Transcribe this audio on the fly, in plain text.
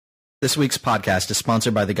This week's podcast is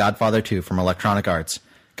sponsored by The Godfather 2 from Electronic Arts.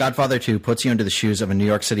 Godfather 2 puts you into the shoes of a New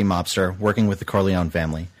York City mobster working with the Corleone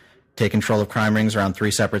family. Take control of crime rings around 3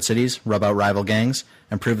 separate cities, rub out rival gangs,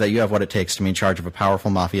 and prove that you have what it takes to be in charge of a powerful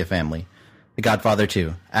mafia family. The Godfather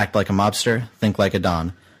 2. Act like a mobster, think like a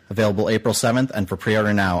Don. Available April 7th and for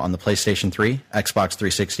pre-order now on the PlayStation 3, Xbox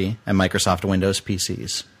 360, and Microsoft Windows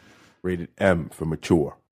PCs. Rated M for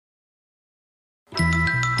mature.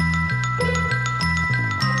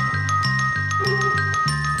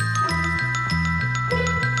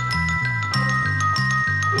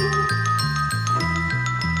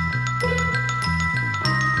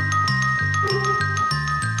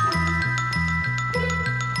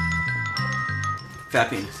 Fat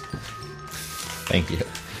penis. Thank you.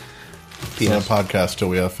 It's not a podcast till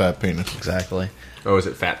we have fat penis. Exactly. Oh, is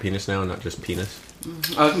it fat penis now, not just penis?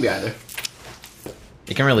 Oh, it can be either.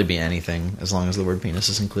 It can really be anything as long as the word penis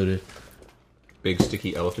is included. Big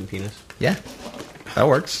sticky elephant penis? Yeah, that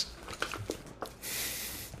works.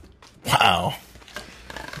 Wow.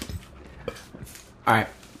 Alright.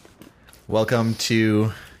 Welcome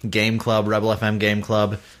to Game Club, Rebel FM Game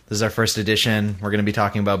Club. This is our first edition. We're going to be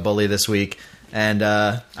talking about Bully this week. And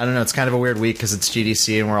I don't know, it's kind of a weird week because it's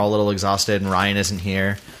GDC and we're all a little exhausted and Ryan isn't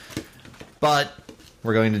here. But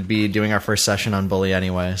we're going to be doing our first session on Bully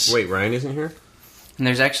anyways. Wait, Ryan isn't here? And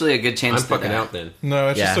there's actually a good chance I'm fucking out then. No,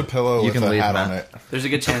 it's just a pillow with a hat on it. There's a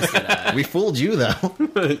good chance that We fooled you, though.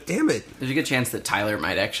 Damn it. there's a good chance that Tyler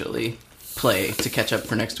might actually play to catch up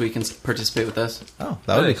for next week and participate with us. Oh,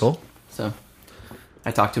 that would be Nice. cool. So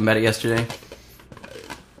I talked to him about it yesterday.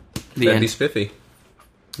 The That'd be end. spiffy.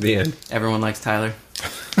 The end. Everyone likes Tyler.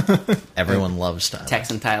 Everyone loves Tyler.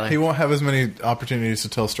 Texan Tyler. He won't have as many opportunities to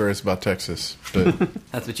tell stories about Texas, but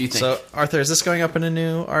That's what you think. So, Arthur, is this going up in a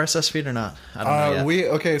new RSS feed or not? I don't know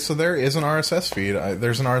yet. so there is an RSS feed.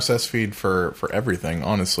 There's an RSS feed for everything.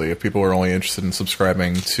 Honestly, if people are only interested in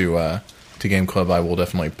subscribing to Game Club, I will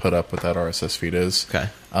definitely put up what that RSS feed is. Okay.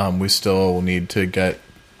 We still need to get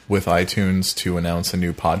with iTunes to announce a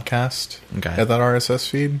new podcast Okay. at that RSS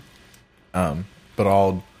feed. But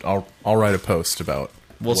I'll write a post about.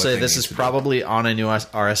 We'll what say they this need is to do. probably on a new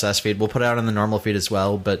RSS feed. We'll put it out on the normal feed as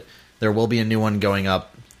well, but there will be a new one going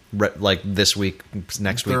up like this week,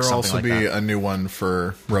 next week, There'll something also like be that. a new one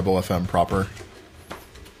for Rebel FM proper.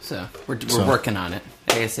 So we're working on it.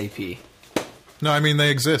 ASAP. No, I mean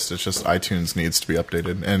they exist. It's just iTunes needs to be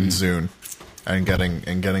updated and Zune, and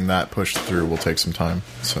getting that pushed through will take some time.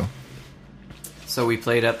 So we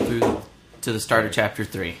played up through to the start of Chapter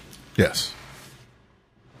 3. yes,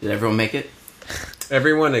 Did everyone make it?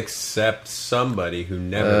 Everyone except somebody who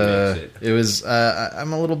never makes it. It was.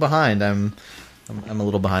 I'm a little behind. I'm a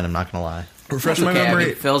little behind. I'm not gonna lie. refresh That's my okay. memory. I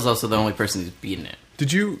mean, Phil's also the only person who's beaten it.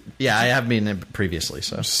 Did you Yeah, I have been previously.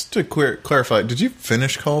 So just to clarify? Did you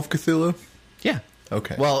finish Call of Cthulhu? yeah.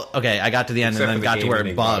 Okay. Well, okay. I got to the end Except and for then the got to game where it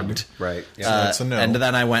ending bugged. Right. Yeah. that's a no. And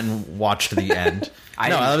then I went and watched the end. I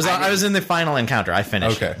No, didn't- I was in the final encounter. I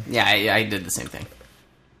finished. Okay, it. Yeah, I did the same thing.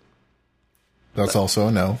 that's also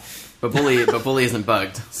a no. But Bully isn't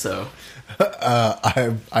bugged, so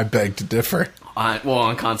I beg to differ.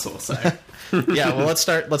 on console side. Yeah. Well, let's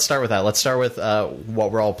start with that. Let's start with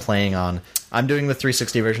what we're all playing on. I'm doing the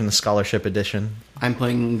 360 version, the Scholarship Edition. I'm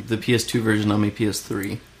playing the PS2 version on my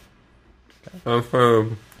PS3. I'm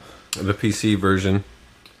from the PC version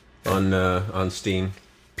on Steam.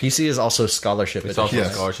 PC is also Scholarship It's Edition. also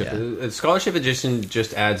Yes. Scholarship. Yeah. Scholarship Edition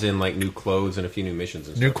just adds in like new clothes and a few new missions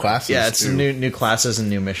and New stuff. classes. Yeah, it's too. new classes and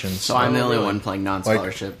new missions. So I'm the only really? one playing Like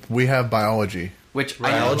non-scholarship. we have biology. Which I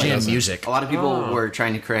know, biology like, and music. a lot of people were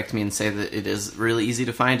trying to correct me and say that it is really easy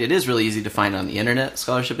to find. It is really easy to find on the internet,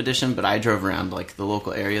 Scholarship Edition, but I drove around like the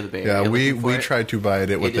local area, the Bay Yeah, Area. we looking for it. tried to buy it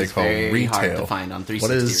at what It they is call very hard to retail. find on What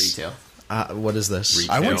 360 is retail. What is this?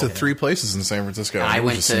 I went to 3 places in San Francisco. and I it was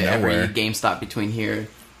went just to nowhere. every GameStop between here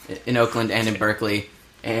in Oakland and in Berkeley,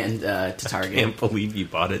 and to Target. Can't believe you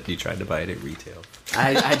bought it. You tried to buy it at retail.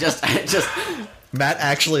 I just Matt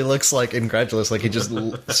actually looks like incredulous, like he just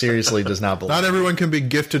seriously does not believe. Not everyone can be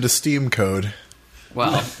gifted a Steam code.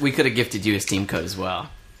 well, we could have gifted you a Steam code as well.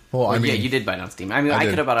 Well, I mean, yeah, you did buy it on Steam. I mean, I I did.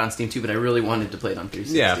 could have bought it on Steam too, but I really wanted to play it on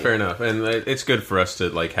 360. Yeah, fair enough. And it's good for us to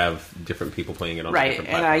like have different people playing it on Right, different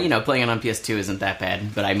and platforms. playing it on PS2 isn't that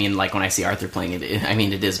bad. But I mean, like when I see Arthur playing it,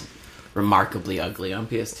 it is remarkably ugly on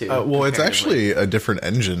PS2. well, it's comparatively. actually a different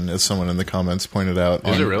engine, as someone in the comments pointed out.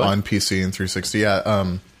 Is it really? On PC and 360?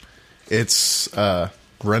 Yeah, it's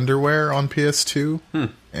renderware on PS2,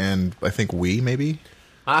 and I think Wii maybe,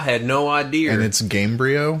 I had no idea. and it's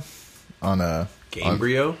Gamebryo on a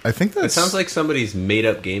Gamebryo? I think That that's... sounds like somebody's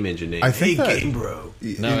made-up game engine name. I think hey, that-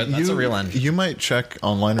 Gamebro. No, that's a real engine. You might check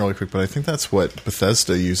online really quick, but I think that's what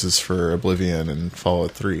Bethesda uses for Oblivion and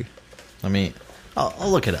Fallout 3. I'll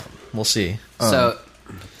look it up. We'll see. So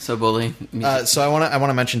Bully. So I want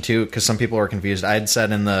to mention too, because some people were confused. I had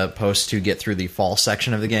said in the post to get through the fall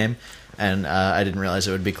section of the game, and I didn't realize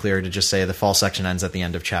it would be clear to just say the fall section ends at the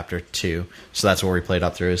end of chapter 2. So that's where we played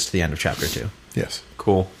up through, is to the end of chapter 2. Yes.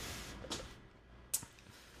 Cool.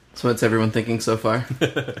 So what's everyone thinking so far?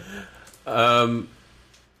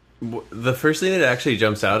 The first thing that actually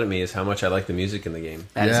jumps out at me is how much I like the music in the game.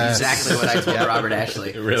 That is Yes. exactly what I told Robert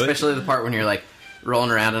Ashley. Really? Especially the part when you're like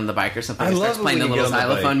rolling around on the bike or something. I It love starts it playing the when you little get on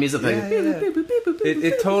the xylophone bike. music. Like, Yeah,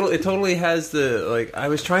 yeah. It totally has the, like, I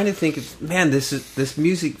was trying to think of, man, this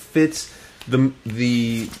music fits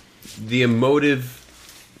the emotive,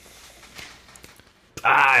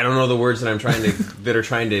 I don't know the words that I'm trying to that are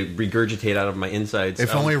trying to regurgitate out of my insides.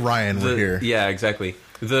 If only Ryan were here. Yeah, exactly.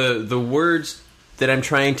 The words that I'm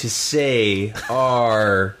trying to say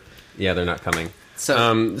are, yeah, they're not coming.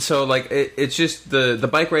 So like it's just the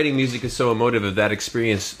bike riding music is so emotive of that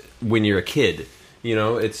experience when you're a kid. You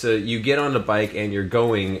know, it's you get on the bike and you're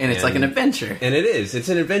going, and it's like an adventure. And it is. It's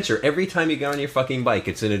an adventure. Every time you get on your fucking bike,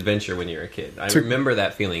 it's an adventure when you're a kid. I remember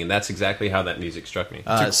that feeling, and that's exactly how that music struck me.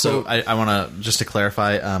 So I want to, just to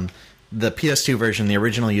clarify, the PS2 version, the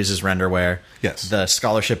original uses renderware. Yes. The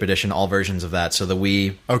Scholarship Edition, all versions of that. So the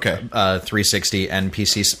Wii, 360, and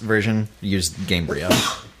PC version used Gamebryo.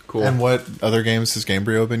 Cool. And what other games has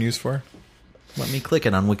Gamebryo been used for? Let me click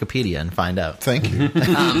it on Wikipedia and find out. Thank you.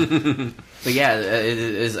 But yeah, it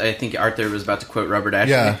is. I think Arthur was about to quote Robert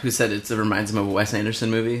Ashley, Yeah. who said it reminds him of a Wes Anderson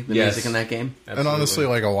movie. The Yes. music in that game. And honestly,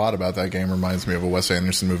 like, a lot about that game reminds me of a Wes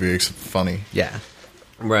Anderson movie, except funny. Yeah.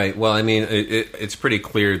 Right. Well, I mean, it's pretty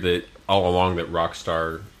clear that all along that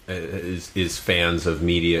Rockstar is fans of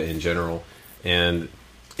media in general, and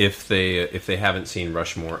if they haven't seen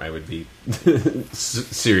Rushmore, I would be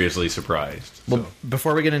seriously surprised. Well,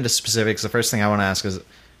 before we get into specifics, the first thing I want to ask is,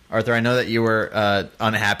 Arthur, I know that you were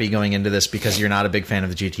unhappy going into this because you're not a big fan of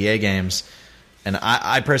the GTA games, and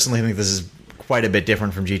I personally think this is quite a bit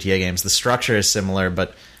different from GTA games. The structure is similar,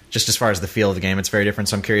 but just as far as the feel of the game, it's very different.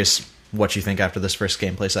 So I'm curious what you think after this first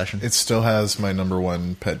gameplay session. It still has my number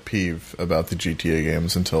one pet peeve about the GTA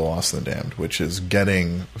games until Lost and the Damned, which is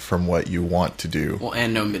getting from what you want to do. Well,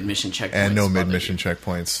 and no mid-mission checkpoints. And no mid-mission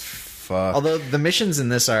checkpoints. Fuck. Although the missions in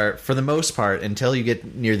this are, for the most part, until you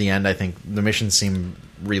get near the end, I think the missions seem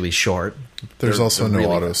really short. There's also no really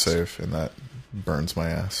autosave, and that burns my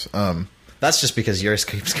ass. That's just because yours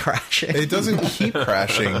keeps crashing. It doesn't keep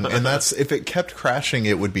crashing, and that's, if it kept crashing,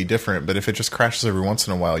 it would be different. But if it just crashes every once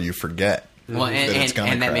in a while, you forget. Well, that it's gonna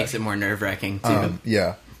and that crash. makes it more nerve-wracking too.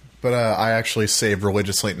 Yeah. But I actually save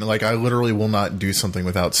religiously. Like, I literally will not do something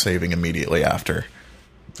without saving immediately after.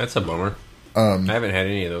 That's a bummer. I haven't had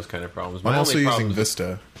any of those kind of problems. I'm My also only using problem-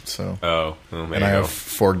 Vista, so... Oh, there and you I go. have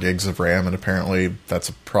 4 gigs of RAM, and apparently that's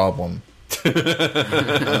a problem.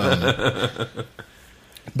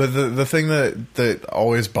 But the thing that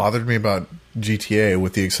always bothered me about GTA,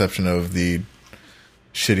 with the exception of the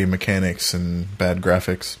shitty mechanics and bad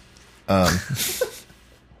graphics, I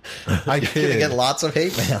You're gonna get lots of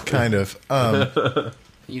hate mail. kind of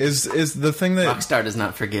is the thing that, Rockstar does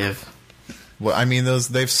not forgive. well, I mean,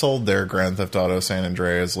 they've sold their Grand Theft Auto, San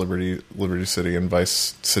Andreas, Liberty City, and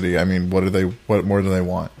Vice City. I mean, what more do they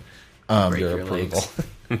want? Break your legs.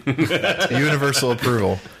 Universal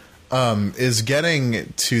approval is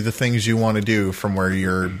getting to the things you want to do from where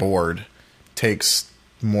you're bored takes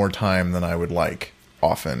more time than I would like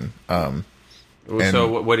often.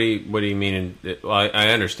 So what do you mean? Well, I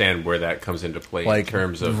understand where that comes into play Like, in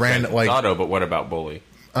terms of ran- Grand Theft like- Auto, but what about Bully?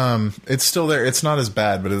 It's still there. It's not as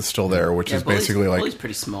bad, but it's still there, which is basically Bully's like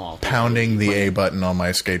pretty small. pounding the A button on my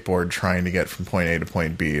skateboard trying to get from point A to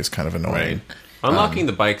point B is kind of annoying. Unlocking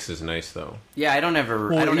the bikes is nice, though. Yeah, I don't ever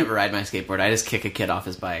ride my skateboard. I just kick a kid off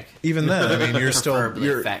his bike. Even then, I mean, you're still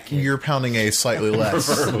Preferably a fat kid. you're pounding A slightly less.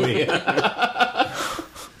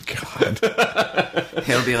 God.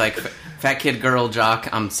 He'll be like, "Fat kid, girl, jock."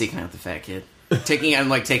 I'm seeking out the fat kid. I'm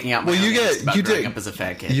like taking out my. Well, you own get- angst about you growing did- up as a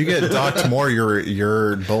fat kid, You get docked more.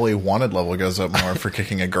 Your bully wanted level goes up more for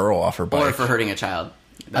kicking a girl off her bike. or for hurting a child.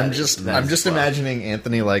 I'm just imagining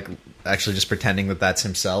Anthony like actually just pretending that that's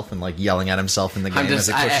himself and like yelling at himself in the game as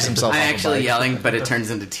he pushes himself. I'm off a actually bike. yelling, but it turns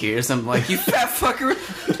into tears. I'm like, "You fat fucker!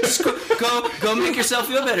 Just go make yourself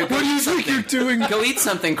feel better. Go What do you think you're doing? Go eat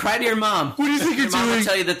something. Cry to your mom. What do you think your you're mom will doing?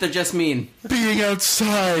 tell you that they're just mean. Being You'll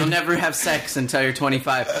outside. never have sex until you're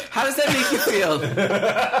 25. How does that make you feel?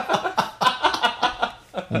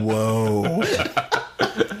 Whoa.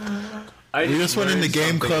 I We just went into learned Game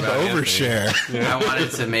something Club about Anthony. overshare I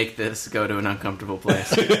wanted to make this go to an uncomfortable place.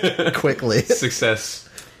 quickly. Success.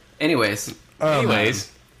 Anyways, Anyways,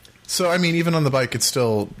 So, I mean, even on the bike, it's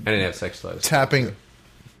still I didn't have sex lives. tapping.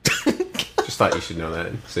 Just thought you should know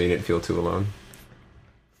that, so you didn't feel too alone.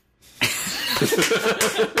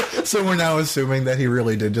 So we're now assuming that he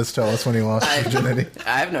really did just tell us when he lost virginity.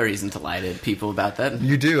 I have no reason to lie to people about that.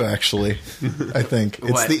 You do, actually. I think.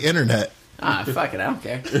 It's What? the internet. Fuck it, I don't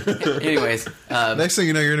care. Anyways, Next thing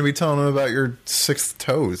you know, you're going to be telling him about your sixth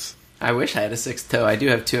toes. I wish I had a sixth toe. I do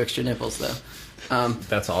have 2 extra nipples, though.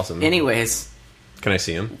 That's awesome. Anyways, Can I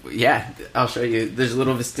see him? yeah, I'll show you. There's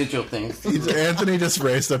little vestigial things. Anthony just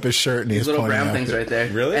raised up his shirt and he's These little pointing brown out things that right there.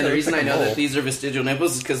 Really? And the That reason looks I like a know mole. that these are vestigial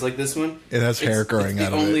nipples is because, like this one, It has hair growing it's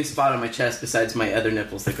out the of only it. spot on my chest besides my other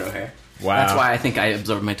nipples that grow hair. Wow. That's why I think I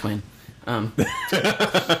absorbed my twin.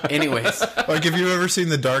 Anyways, Like, have you ever seen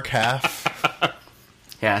The Dark Half?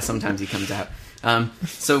 yeah, sometimes he comes out.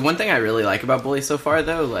 So one thing I really like about Bully so far,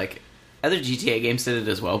 though, like other GTA games did it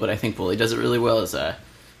as well, but I think Bully does it really well. Is I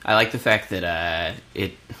like the fact that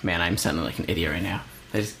man, I'm sounding like an idiot right now.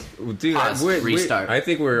 I just Dude, pause, restart. I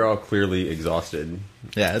think we're all clearly exhausted.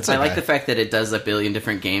 Yeah, it's I okay. like the fact that it does a billion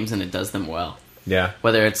different games and it does them well. Yeah.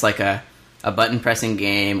 Whether it's like a button pressing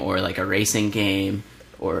game or like a racing game,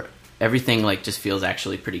 or everything like just feels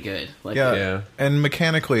actually pretty good. Like Yeah. And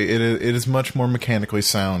mechanically, it is much more mechanically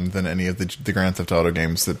sound than any of the Grand Theft Auto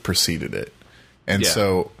games that preceded it. And Yeah.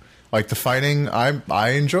 so, like the fighting, I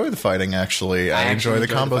enjoy the fighting. Actually, I enjoy the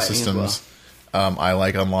combo fighting as systems. I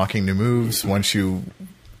like unlocking new moves. Once you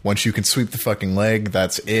can sweep the fucking leg,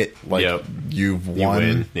 that's it. Like Yep. you've You won.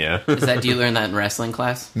 win. Yeah. Is that, do you learn that in wrestling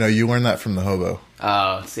class? No, you learn that from the hobo.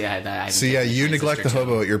 Oh, see, I haven't So yeah, taken you my neglect the sister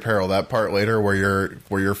hobo at your peril. That part later, where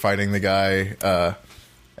you're fighting the guy,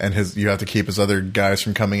 and you have to keep his other guys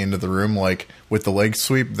from coming into the room. Like with the leg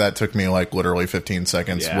sweep, that took me like literally 15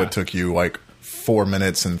 seconds. Yeah. What took you like 4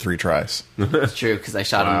 minutes and 3 tries. It's true, because I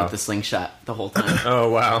shot him Wow. with the slingshot the whole time. Oh,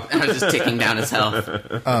 wow. I was just ticking down his health.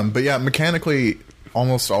 But yeah, mechanically,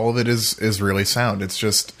 almost all of it is really sound. It's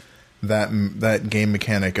just that game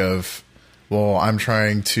mechanic of, well, I'm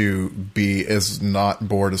trying to be as not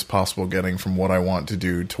bored as possible, getting from what I want to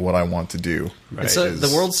do to what I want to do. It's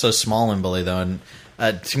the world's so small in Bully, though,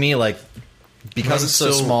 and to me, like, because it's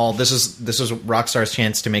so small, this is Rockstar's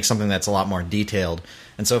chance to make something that's a lot more detailed.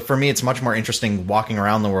 And so for me, it's much more interesting walking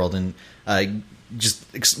around the world and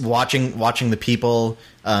watching the people,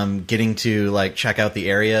 getting to like check out the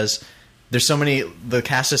areas. There's so many. The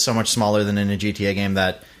cast is so much smaller than in a GTA game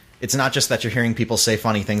that it's not just that you're hearing people say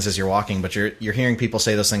funny things as you're walking, but you're hearing people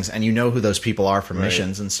say those things, and you know who those people are from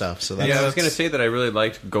missions and stuff. So that's, Yeah, I was going to say that I really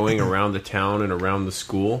liked going around the town and around the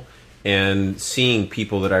school and seeing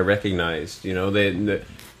people that I recognized. You know,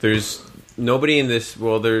 there's nobody in this.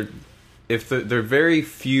 Well, there are very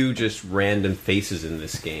few just random faces in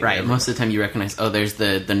this game. Right, most of the time you recognize, oh, there's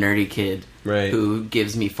the nerdy kid Right. who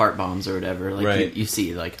gives me fart bombs or whatever. Like Right. you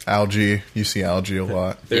see, like Algae. You see Algae a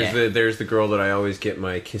lot. There's the girl that I always get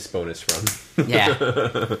my kiss bonus from.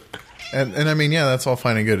 yeah, And I mean, yeah, that's all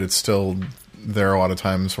fine and good. It's still, there are a lot of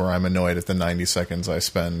times where I'm annoyed at the 90 seconds I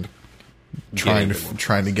spend trying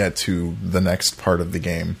to get to the next part of the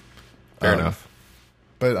game. Fair enough.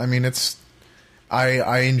 But I mean,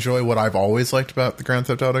 I enjoy what I've always liked about the Grand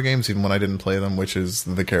Theft Auto games, even when I didn't play them, which is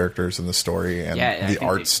the characters and the story and yeah. I the think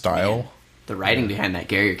art style. yeah, the writing behind that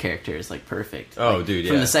Gary character is like perfect. Oh, Like, dude,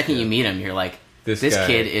 From yeah, the second you meet him, you're like, This this guy,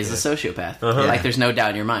 kid is yeah. a sociopath. Uh-huh. Like there's no doubt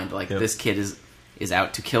in your mind. Like Yep. this kid is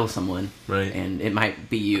out to kill someone, Right. And it might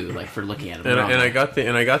be you, like for looking at him. And wrong. I got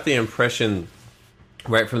the impression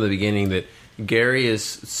right from the beginning that Gary is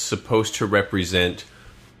supposed to represent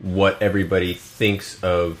what everybody thinks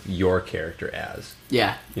of your character as.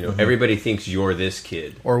 yeah, You know, everybody thinks you're this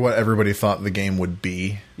kid. Or what everybody thought the game would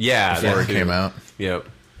be Yeah, before that it too. came out. Yep.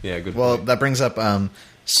 Yeah, good well, point. that brings up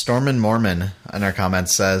Stormin Mormon in our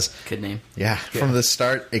comments says, good name. yeah, from the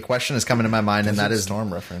start, a question is coming to my mind, and that is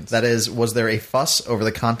Storm reference. That is, was there a fuss over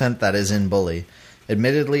the content that is in Bully?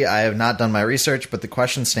 Admittedly, I have not done my research, but the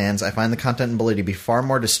question stands. I find the content in Bully to be far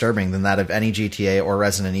more disturbing than that of any GTA or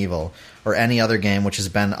Resident Evil, or any other game which has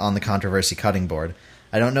been on the controversy cutting board.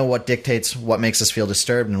 I don't know what dictates what makes us feel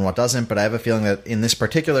disturbed and what doesn't, but I have a feeling that in this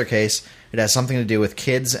particular case, it has something to do with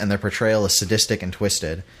kids and their portrayal is sadistic and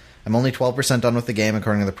twisted. I'm only 12% done with the game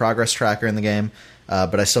according to the progress tracker in the game,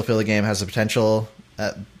 but I still feel the game has the potential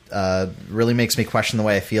really makes me question the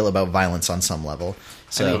way I feel about violence on some level.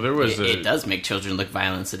 So it does make children look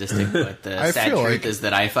violent and sadistic, but the sad truth is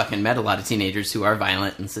that I fucking met a lot of teenagers who are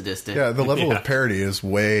violent and sadistic. Yeah, the level of parody is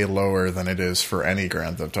way lower than it is for any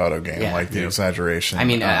Grand Theft Auto game, the exaggeration. I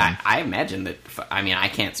mean, I imagine that, I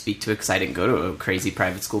can't speak to it because I didn't go to a crazy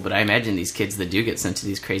private school, but I imagine these kids that do get sent to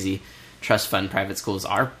these crazy trust fund private schools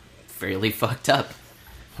are fairly fucked up.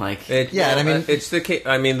 Like, it's the case.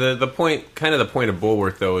 I mean, the point, kind of the point of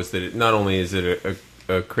Bulwark, though, is that not only is it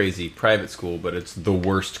a crazy private school, but it's the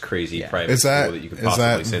worst crazy private school that you could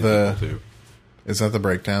possibly send people to. Is that the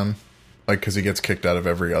breakdown? Like, because he gets kicked out of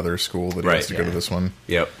every other school that he has to go to this one?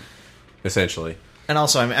 Yep. Essentially. And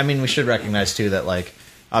also, I mean, we should recognize, too, that, like,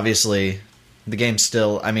 obviously, the game's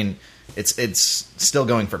still, I mean, it's still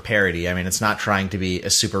going for parody. I mean, it's not trying to be a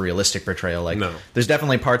super realistic portrayal. Like, there's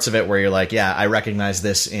definitely parts of it where you're like, yeah, I recognize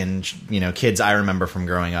this in, kids I remember from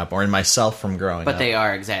growing up, or in myself from growing up. But they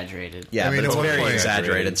are exaggerated. Yeah, I mean, it's very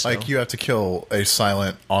exaggerated. Still. Like, you have to kill a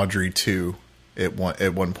silent Audrey 2 at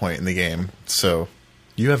one point in the game. So,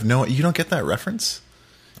 you don't get that reference?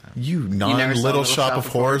 You non-Little Shop of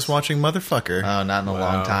Horrors watching motherfucker. Oh, not in a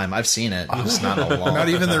long time. I've seen it. Just not in a long Not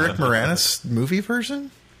even the Rick Moranis movie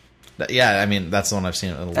version? Yeah, I mean, that's the one I've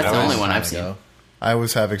seen. That's the only one I've seen. I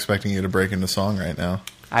was half expecting you to break into song right now.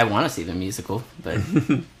 I want to see the musical, but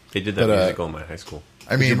they did that musical in my high school.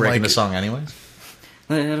 I mean, you break into song anyways?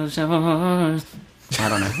 Little Shop of Horrors. I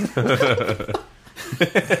don't know.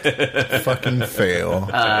 Fucking fail.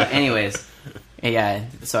 Anyways, yeah.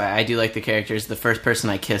 So I do like the characters. The first person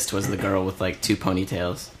I kissed was the girl with like 2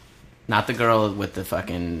 ponytails, not the girl with the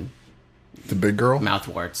fucking. The big girl? Mouth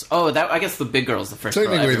warts. Oh, I guess the big girl is the first girl.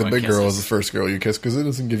 Technically, the big girl is the first girl you kiss because it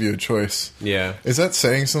doesn't give you a choice. Yeah. Is that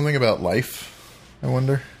saying something about life? I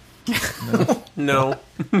wonder. No.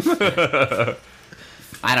 I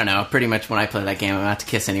don't know. Pretty much when I play that game, I'm out to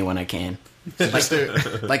kiss anyone I can.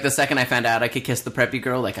 Like the second I found out I could kiss the preppy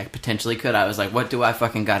girl, like I potentially could, I was like, what do I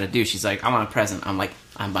fucking gotta do? She's like, I want a present. I'm like,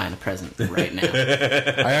 I'm buying a present right now.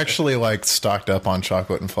 I actually stocked up on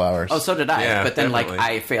chocolate and flowers. Oh, so did I. Yeah, but then definitely.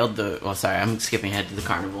 I failed sorry, I'm skipping ahead to the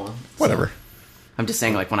carnival. Whatever. So, I'm just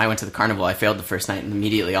saying, like, when I went to the carnival, I failed the first night, and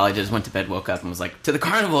immediately all I did was went to bed, woke up, and was like, to the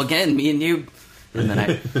carnival again, me and you. And then I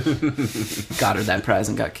got her that prize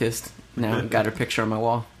and got kissed. Now I got her picture on my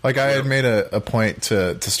wall. Like, I had made a point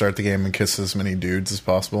to start the game and kiss as many dudes as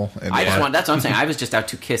possible. And that's what I'm saying. I was just out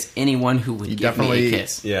to kiss anyone who would give me a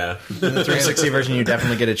kiss. Yeah. In the 360 version, you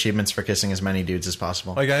definitely get achievements for kissing as many dudes as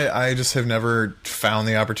possible. Like, I just have never found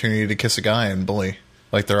the opportunity to kiss a guy and bully.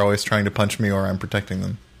 Like, they're always trying to punch me or I'm protecting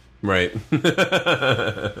them. Right.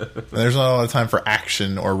 There's not a lot of time for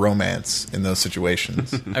action or romance in those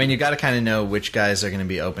situations. I mean, you got to kind of know which guys are going to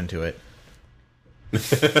be open to it.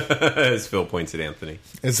 As Phil points at Anthony.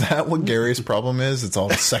 Is that what Gary's problem is? It's all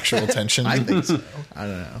the sexual tension? I think so. I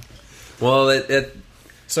don't know. Well,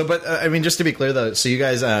 So, but I mean, just to be clear, though, so you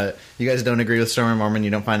guys don't agree with Storm and Mormon? You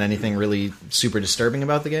don't find anything really super disturbing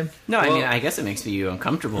about the game? No, I mean, I guess it makes you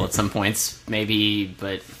uncomfortable at some points, maybe,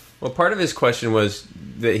 but... Well, part of his question was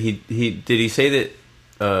that did he say that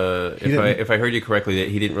if I heard you correctly, that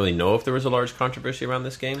he didn't really know if there was a large controversy around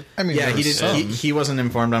this game? I mean, yeah, he did. He wasn't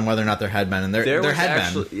informed on whether or not there had been, and there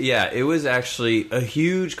had been. Yeah, it was actually a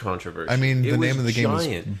huge controversy. I mean, the name of the game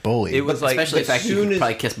is Bully. It was like, especially the fact you could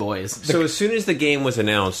probably kiss boys. So as soon as the game was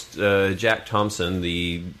announced, Jack Thompson,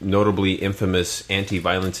 the notably infamous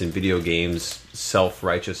anti-violence in video games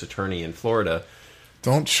self-righteous attorney in Florida.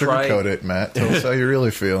 Don't sugarcoat it, Matt. Tell us how you really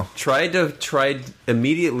feel. Tried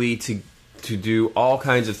immediately to do all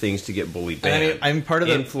kinds of things to get Bully banned. I'm part of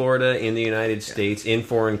in Florida, in the United States, in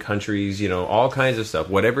foreign countries, all kinds of stuff,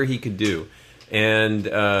 whatever he could do. And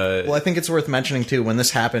well, I think it's worth mentioning too. When this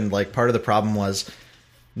happened, like part of the problem was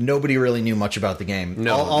nobody really knew much about the game.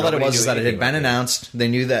 No, all that it was is that it had been announced. They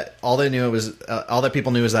knew that all that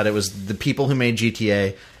people knew is that it was the people who made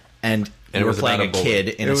GTA and you were playing a kid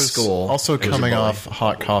in a school. Also coming off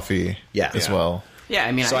Hot Coffee as well. Yeah,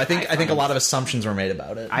 I mean, so I think a lot of assumptions were made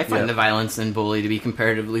about it. I find the violence in Bully to be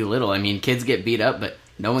comparatively little. I mean, kids get beat up, but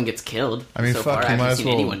no one gets killed. I mean, so fuck, far, you I might haven't as seen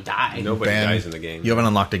well anyone die. Nobody dies in the game. You haven't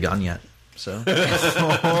unlocked a gun yet, so.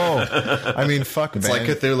 I mean, fuck. It's like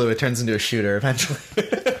Cthulhu. It turns into a shooter eventually.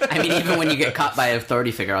 I mean, even when you get caught by an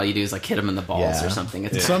authority figure, all you do is like hit them in the balls or something.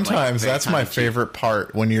 It's sometimes like, that's my favorite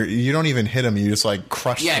part when you don't even hit them, you just like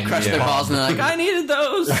crush them. Crush their balls, and they're like, I needed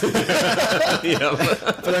those.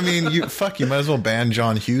 But I mean, you might as well ban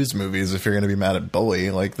John Hughes movies if you're going to be mad at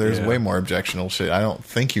Bully. Like, there's way more objectionable shit. I don't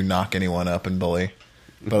think you knock anyone up in Bully.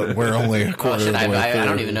 but we're only a quarter of the way through. I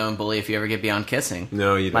don't even know in Bully if you ever get beyond kissing.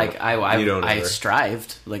 No, you don't. Like I ever.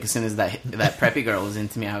 strived. Like as soon as that preppy girl was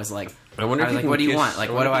into me, I was like, I wonder if you can what do you kiss- want? Like,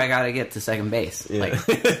 I what do wonder I gotta get to second base? Yeah.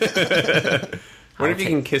 Like, What if you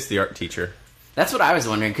can kiss the art teacher? that's what I was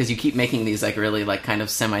wondering because you keep making these like really like kind of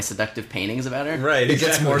semi-seductive paintings about her. Right. It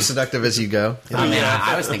gets more seductive as you go. I mean,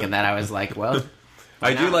 I was thinking that. I was like, well,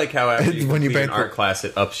 I do like how after you When you complete an paint art class,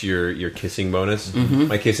 it ups your kissing bonus.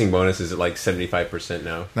 My kissing bonus is at like 75%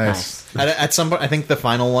 now. Nice. At some point, I think the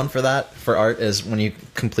final one for that for art is when you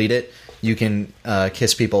complete it, you can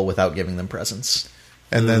kiss people without giving them presents.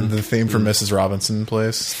 And then the theme for Mrs. Robinson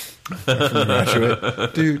plays from The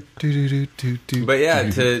Graduate. Do, do, do, do, do, But yeah,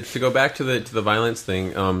 do. to go back to the violence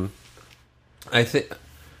thing, I think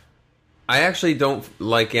I actually don't,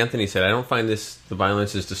 like Anthony said, I don't find the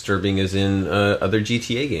violence as disturbing as in other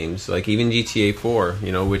GTA games, like even GTA 4,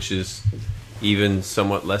 which is even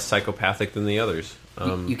somewhat less psychopathic than the others.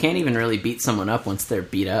 you can't even really beat someone up once they're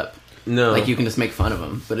beat up. No, Like you can just make fun of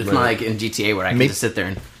them, but it's not like in GTA where I can just sit there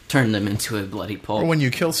and turn them into a bloody pulp. Or when you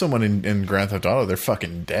kill someone in Grand Theft Auto, they're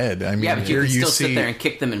fucking dead. I mean, Yeah, but you here can still see, sit there and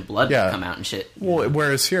kick them and blood Yeah. come out and shit. well,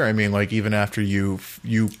 whereas here, I mean, like even after you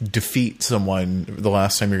defeat someone, the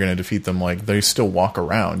last time you're going to defeat them, like they still walk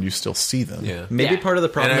around, you still see them. yeah. Maybe Yeah. part of the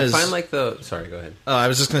problem And I is. find like sorry, go ahead. I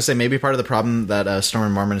was just going to say maybe part of the problem that Storm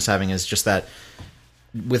and Mormon is having is just that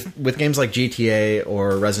with games like GTA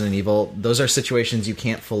or Resident Evil, those are situations you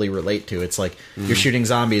can't fully relate to. It's like you're shooting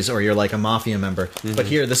zombies or you're like a mafia member. But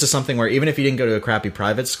here, this is something where even if you didn't go to a crappy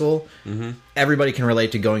private school, everybody can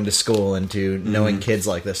relate to going to school and to knowing kids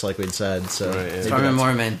like this, like we'd said. So Right, yeah. maybe Storm and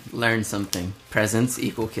that's- Mormon, learn something. Presents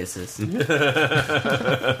equal kisses.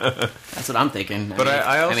 That's what I'm thinking. But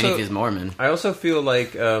I mean, also- if he's Mormon, I also feel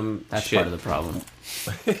like that's shit. part of the problem.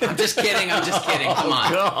 I'm just kidding. Come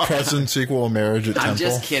on. Presents equal marriage at I'm Temple.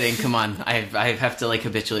 just kidding. Come on. I have to like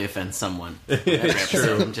habitually offend someone. It's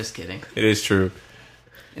true. I'm just kidding. It is true.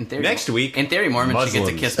 In theory, Next week, in theory, Mormon should get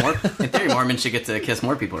to Muslims. kiss more. In theory, Mormon should get to kiss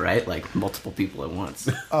more people, right? Like multiple people at once.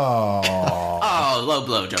 Oh Oh, low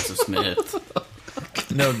blow, Joseph Smith.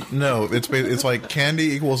 no! It's like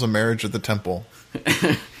candy equals a marriage at the temple.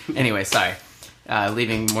 Anyway, sorry.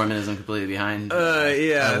 Leaving Mormonism completely behind.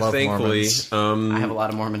 yeah, I love thankfully. Mormons. I have a lot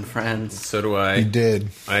of Mormon friends. So do I. He did.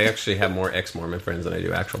 I actually have more ex-Mormon friends than I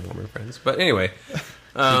do actual Mormon friends. But anyway, He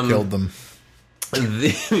killed them.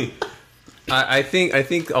 I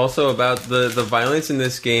think also about the violence in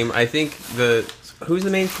this game. I think who's the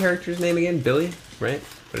main character's name again? Billy, right?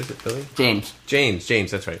 What is it, Billy? James.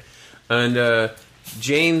 James. That's right. And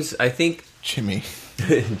James, I think Jimmy.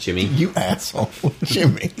 Jimmy. You asshole.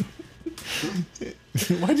 Jimmy.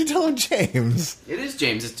 Why'd you tell him James? It is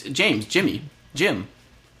James. It's James. Jimmy. Jim.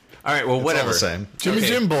 All right. Well, It's all whatever. the same. Jimmy Okay.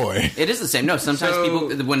 Jim boy. It is the same. No, sometimes So-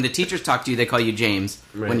 people, when the teachers talk to you, they call you James.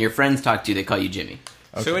 Right. When your friends talk to you, they call you Jimmy.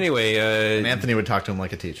 So anyway, And Anthony would talk to him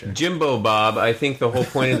like a teacher. Jimbo Bob, I think the whole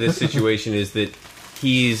point of this situation is that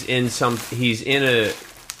he's in a,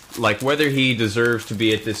 like, whether he deserves to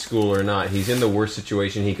be at this school or not, he's in the worst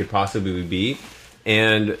situation he could possibly be.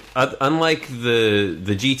 And unlike the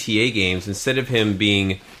GTA games, instead of him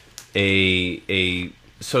being a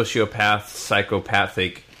sociopath,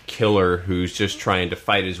 psychopathic killer who's just trying to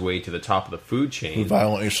fight his way to the top of the food Who chain,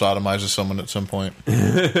 violently sodomizes someone at some point.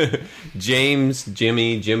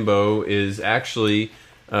 Jimbo is actually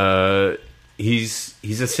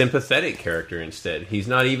he's a sympathetic character instead. He's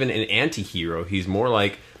not even an anti-hero. He's more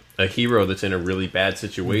like a hero that's in a really bad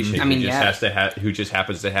situation. I mean, who just yeah. has to who just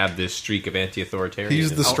happens to have this streak of anti-authoritarianism.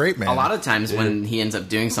 He's the straight man. A lot of times when he ends up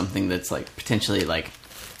doing something that's like potentially like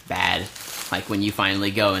bad, like when you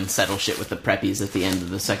finally go and settle shit with the preppies at the end of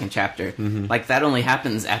the second chapter, like that only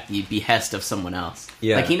happens at the behest of someone else.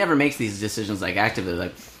 Yeah. Like he never makes these decisions like actively,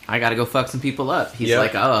 like I gotta go fuck some people up. He's Yeah.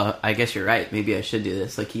 like, oh, I guess you're right. Maybe I should do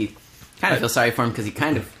this. Like he kind of feels sorry for him because he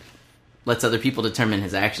kind of lets other people determine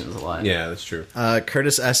his actions a lot. Yeah, that's true.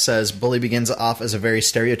 Curtis S. says, Bully begins off as a very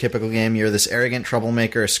stereotypical game. You're this arrogant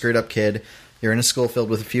troublemaker, a screwed-up kid. You're in a school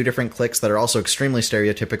filled with a few different cliques that are also extremely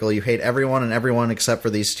stereotypical. You hate everyone, and everyone except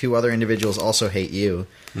for these two other individuals also hate you.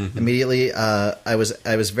 Immediately, I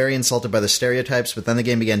was very insulted by the stereotypes, but then the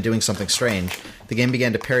game began doing something strange. The game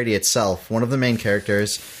began to parody itself. One of the main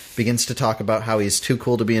characters begins to talk about how he's too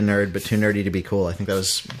cool to be a nerd, but too nerdy to be cool. I think that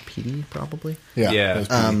was PD, probably. Yeah. Yeah, that's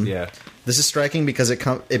pretty- yeah. This is striking because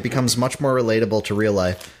it becomes much more relatable to real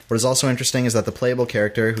life. What is also interesting is that the playable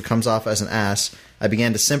character, who comes off as an ass, I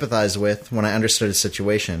began to sympathize with when I understood his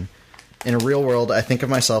situation. In a real world, I think of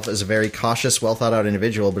myself as a very cautious, well-thought-out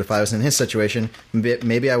individual, but if I was in his situation,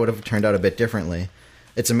 maybe I would have turned out a bit differently.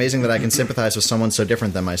 it's amazing that I can sympathize with someone so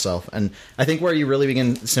different than myself. And I think where you really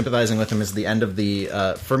begin sympathizing with him is the end of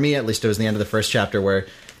the, for me at least, it was the end of the first chapter where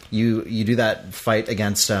you do that fight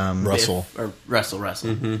against Russell. Russell.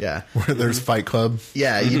 Mm-hmm. Yeah. Where there's Fight Club.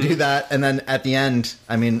 Yeah, you do that, and then at the end,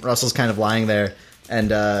 I mean, Russell's kind of lying there, and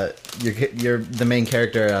you're the main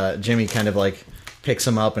character, Jimmy, kind of like picks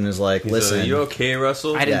him up and is like, "Listen, you okay,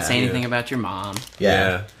 Russell? I didn't say anything about your mom."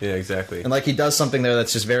 Yeah, exactly. And like he does something there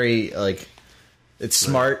that's just very like it's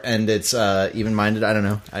smart and it's even-minded. I don't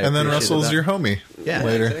know. And then Russell's your homie. Yeah,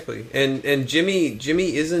 later. Exactly. And Jimmy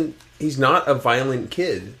he's not a violent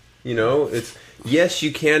kid. You know, it's yes,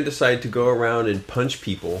 you can decide to go around and punch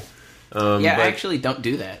people. I actually don't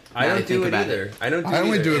do that. I don't do it either. I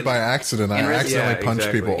only do it by accident. I accidentally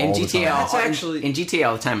punch people all the time. In GTA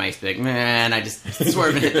all the time, I used to be like, man, I just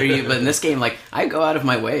swerve and hit through you. But in this game, like, I go out of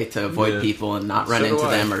my way to avoid people and not run into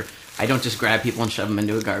them, or I don't just grab people and shove them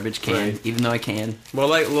into a garbage can, even though I can. Well,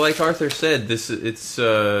 like Arthur said,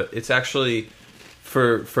 it's actually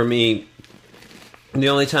for me. The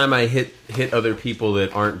only time I hit other people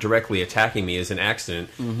that aren't directly attacking me is an accident,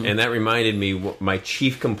 and that reminded me my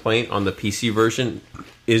chief complaint on the PC version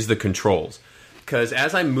is the controls. Because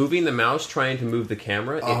as I'm moving the mouse trying to move the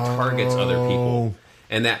camera, it targets other people.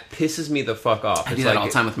 And that pisses me the fuck off. I do that all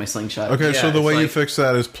the time with my slingshot. Okay, so the way you fix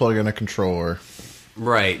that is plug in a controller.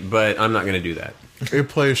 Right, but I'm not going to do that. It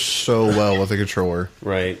plays so well with a controller.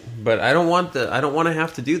 Right, but I don't want to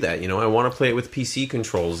have to do that. You know, I want to play it with PC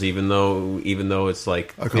controls, even though it's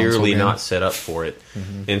like clearly not set up for it.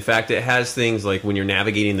 Mm-hmm. In fact, it has things like when you're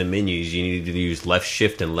navigating the menus, you need to use left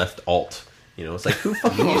shift and left alt. You know, it's like who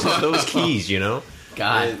fucking uses those keys? You know,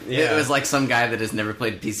 God, it was like some guy that has never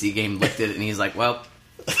played a PC game looked at it and he's like, well.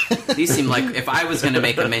 These seem like if I was going to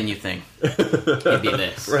make a menu thing, it'd be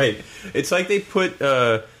this. Right. It's like they put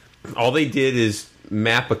all they did is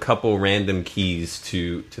map a couple random keys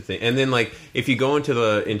to thing, and then like if you go into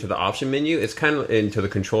the option menu, it's kind of into the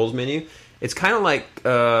controls menu. It's kind of like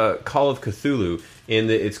Call of Cthulhu in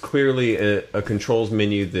that it's clearly a controls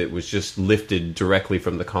menu that was just lifted directly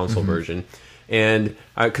from the console version. And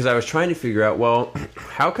because I was trying to figure out, well,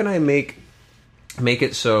 how can I make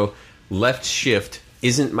it so left shift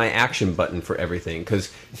isn't my action button for everything,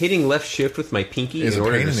 because hitting left shift with my pinky in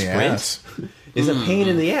order to sprint is a pain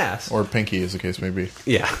in the ass. Or pinky, as the case may be.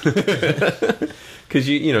 Yeah. Because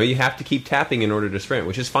you have to keep tapping in order to sprint,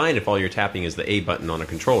 which is fine if all you're tapping is the A button on a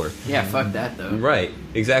controller. Yeah, fuck that, though. Right,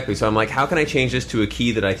 exactly. So I'm like, how can I change this to a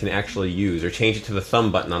key that I can actually use, or change it to the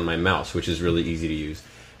thumb button on my mouse, which is really easy to use.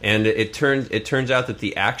 And it turns out that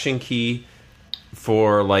the action key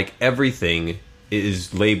for like everything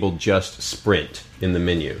is labeled just sprint in the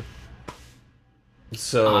menu.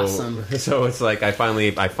 So awesome. So it's like I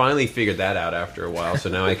finally figured that out after a while. So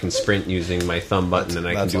now I can sprint using my thumb button, and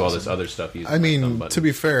I can do all this other stuff using my thumb button. To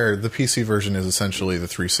be fair, the PC version is essentially the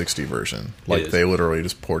 360 version. Like they literally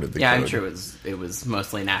just ported the code. I'm sure it was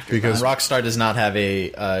mostly an afterthought. Because Rockstar does not have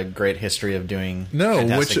a great history of doing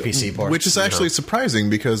fantastic PC ports. Which is actually surprising,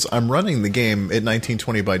 because I'm running the game at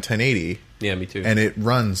 1920 by 1080. Yeah, me too. And it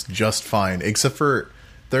runs just fine, except for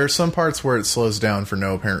there are some parts where it slows down for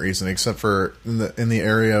no apparent reason, except for in the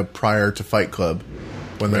area prior to Fight Club,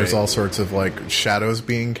 when there's all sorts of like shadows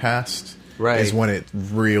being cast. Right, is when it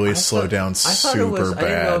really slowed down super bad. I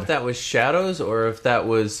didn't know if that was shadows or if that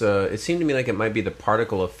was. It seemed to me like it might be the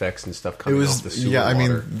particle effects and stuff coming off the sewer water.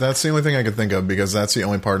 mean, that's the only thing I could think of, because that's the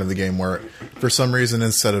only part of the game where, for some reason,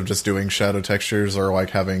 instead of just doing shadow textures or like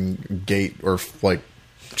having gate or like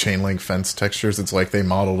chain link fence textures, it's like they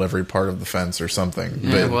modeled every part of the fence or something.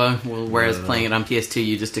 Yeah, well, whereas playing it on PS2,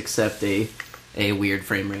 you just accept a weird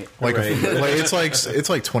frame rate. Like it's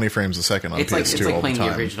like 20 frames a second on PS2 all the time. It's like playing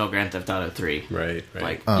the original Grand Theft Auto 3. Right.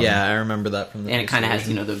 Like, yeah, I remember that from the. And it kind of has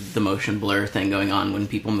the motion blur thing going on when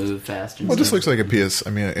people move fast. Well, it just looks like a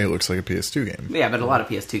it looks like a PS2 game. Yeah, but a lot of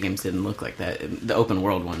PS2 games didn't look like that. The open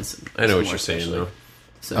world ones. I know what you're saying, though.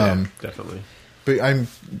 So definitely. But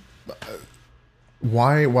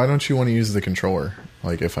why don't you want to use the controller?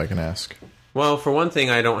 Like, if I can ask. Well, for one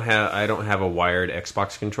thing, I don't have a wired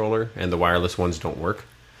Xbox controller, and the wireless ones don't work.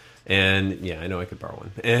 And yeah, I know I could borrow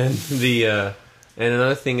one. And and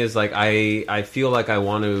another thing is, like, I feel like I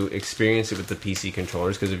want to experience it with the PC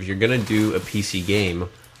controllers, because if you're gonna do a PC game,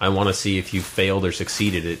 I want to see if you failed or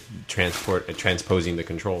succeeded at transposing the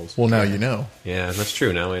controls. Well, now you know. Yeah, that's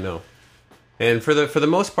true. Now I know. And for the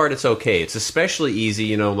most part, it's okay. It's especially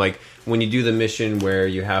easy, like when you do the mission where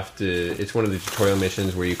you have to. It's one of the tutorial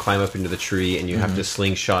missions where you climb up into the tree and you have to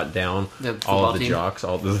slingshot down all of the jocks,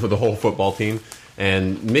 the whole football team.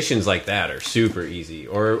 And missions like that are super easy.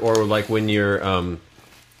 Or like when you're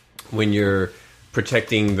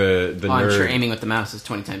protecting the Oh, I'm nerd. sure aiming with the mouse is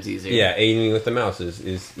 20 times easier. Yeah, aiming with the mouse is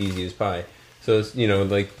easy as pie. So it's,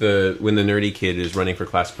 like when the nerdy kid is running for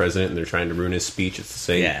class president and they're trying to ruin his speech, it's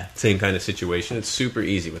the same kind of situation. It's super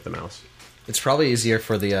easy with the mouse. It's probably easier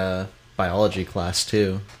for the biology class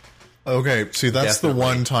too. Okay, see, that's Definitely. the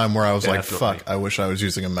one time where I was like, Definitely. fuck, I wish I was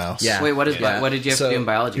using a mouse. Yeah. Wait, what did you have to do in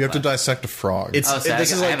biology? You have to class? dissect a frog. It's Oh, so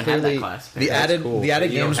this I is like haven't had that clearly class. the That's added Cool. the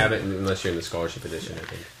added you games. don't have it unless you're in the scholarship edition, I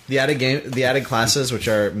think. The added classes, which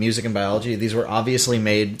are music and biology, these were obviously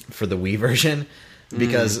made for the Wii version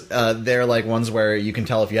because they're like ones where you can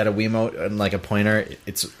tell if you had a Wiimote and like a pointer,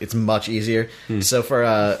 it's much easier. So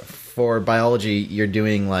for biology, you're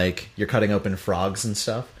doing like you're cutting open frogs and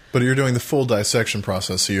stuff. But you're doing the full dissection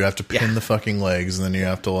process, so you have to pin Yeah. the fucking legs, and then you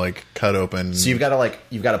have to like cut open. So you've got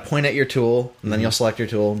to point at your tool, and then you'll select your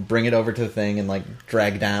tool, bring it over to the thing, and like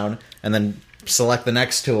drag down, and then select the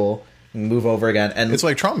next tool, and move over again. And It's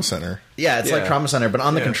like Trauma Center. yeah, it's like Yeah. Trauma Center, but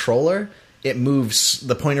on the Yeah. controller, it moves.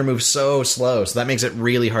 The pointer moves so slow, so that makes it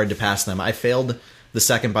really hard to pass them. I failed the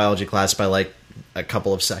second biology class by like a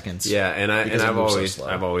couple of seconds. Yeah, and Because it I've moves so always slow.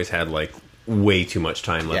 I've always had like way too much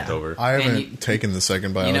time left Yeah. over. I haven't you- taken the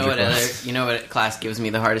second biology You know what? class. You know what class gives me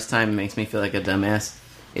the hardest time and makes me feel like a dumbass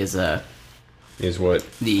is Is what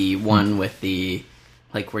the one with the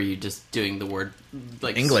like where you're just doing the word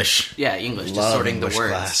like English. Yeah, English. Just Love sorting English the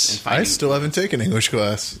words class. and I finding. still haven't taken English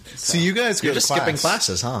class. See, you guys go You're to just class. skipping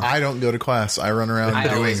classes, huh? I don't go to class. I run around I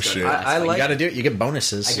doing always go to shit. class. I You like. got to do it. You get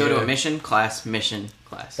bonuses. I go to a mission class.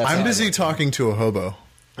 Class. That's I'm how I busy work. talking to a hobo.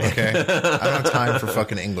 Okay, I don't have time for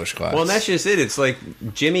fucking English class. Well, and that's just it. It's like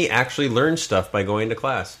Jimmy actually learns stuff by going to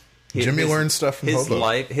class. Jimmy learns stuff from his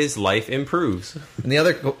hobos. His life improves. And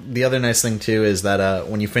the other nice thing too is that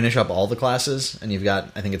when you finish up all the classes and you've got,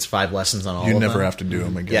 I think it's 5 lessons on all You of never them. have to do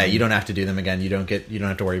them again. Yeah, you don't have to do them again. You don't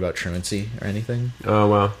have to worry about truancy or anything, Oh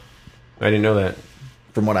wow, I didn't know that.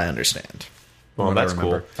 from what I understand. Well, From what I that's cool.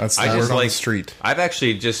 remember. That's the I word just on the like street. I've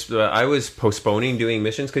actually just I was postponing doing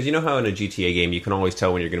missions because you know how in a GTA game you can always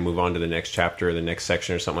tell when you're going to move on to the next chapter or the next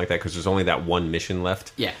section or something like that because there's only that one mission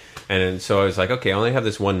left. Yeah. And so I was like, okay, I only have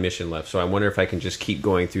this one mission left, so I wonder if I can just keep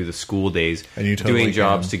going through the school days, And you totally doing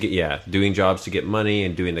jobs can. to doing jobs to get money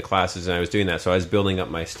and doing the classes, and I was doing that. So I was building up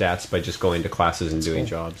my stats by just going to classes and doing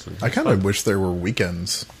jobs. And I kind of wish there were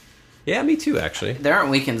weekends. yeah, me too, actually. There aren't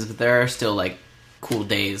weekends, but there are still like cool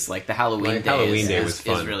days. Like the Halloween Like, day. Halloween is, day is- was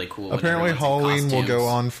fun. Is really cool. when Apparently, everyone's in Halloween will go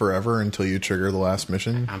costumes. on forever until you trigger the last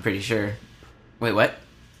mission. I'm pretty sure. Wait, what?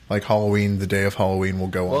 Like Halloween, the day of Halloween will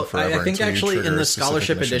go on Well, forever. I think until you actually trigger in a the specific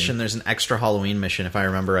scholarship mission. edition, there's an extra Halloween mission, if I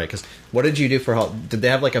remember right. Because what did you do for Did they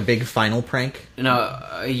have like a big final prank? No,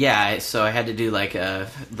 yeah. So I had to do like the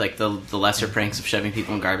lesser pranks of shoving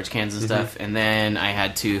people in garbage cans and stuff, and then I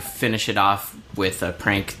had to finish it off with a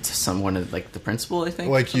prank to someone of like the principal. I think.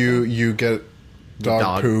 Like you get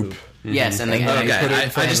dog poop. Yes, and And then then I you Okay, put it in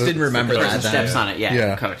front I of just the- didn't remember the that. person person. steps on it. Yeah,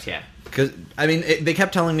 Yeah. coach. Yeah. Because I mean, they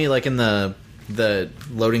kept telling me like in the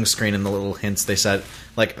loading screen and the little hints they said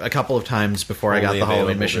like a couple of times before I got Only the Halloween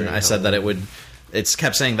available mission. during I said that it would. It's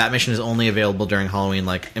kept saying that mission is only available during Halloween,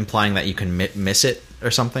 like implying that you can miss it or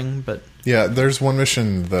something. But Yeah, there's one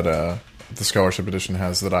mission that the scholarship edition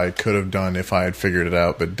has that I could have done if I had figured it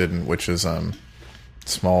out, but didn't, which is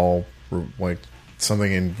small, like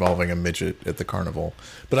something involving a midget at the carnival.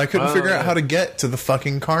 But I couldn't figure out how to get to the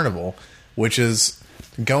fucking carnival, which is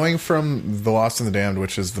going from The Lost and the Damned,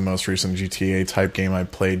 which is the most recent GTA type game I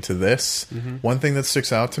played, to this. One thing that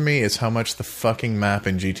sticks out to me is how much the fucking map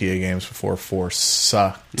in GTA games before 4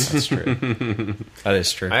 sucked. that's true. That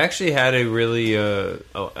is true. I actually had a really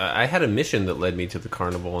I had a mission that led me to the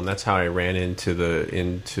carnival, and that's how I ran into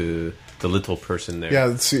the little person there.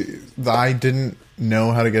 Yeah, see, I didn't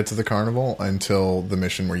know how to get to the carnival until the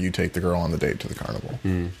mission where you take the girl on the date to the carnival.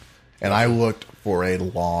 And I looked for a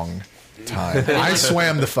long time. I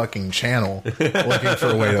swam the fucking channel looking for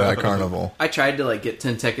a way to that carnival. I tried to like get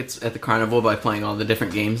 10 tickets at the carnival by playing all the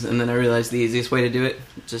different games, and then I realized the easiest way to do it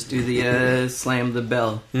just do the slam the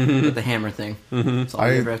bell with the hammer thing. That's all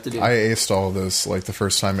you ever have to do. I aced all of this like the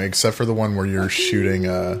first time, except for the one where you're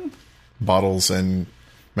shooting bottles and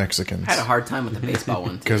Mexicans. had a hard time with the baseball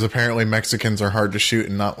one too. Because apparently Mexicans are hard to shoot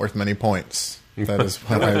and not worth many points. That is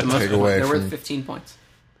what I The most- take away They're worth from. 15 points.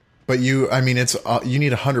 But it's you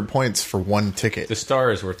need 100 points for one ticket. The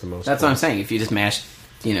star is worth the most. That's what I'm points. saying. If you just mash,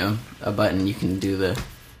 a button, you can do the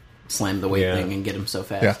slam the weight Yeah. thing and get them so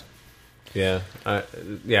fast. Yeah. I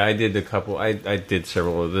did a couple. I did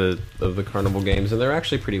several of the carnival games, and they're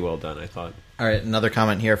actually pretty well done. I thought. All right, another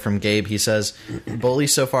comment here from Gabe. He says, Bully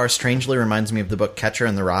so far strangely reminds me of the book Catcher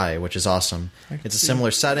in the Rye, which is awesome. It's a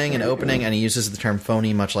similar setting and opening, and he uses the term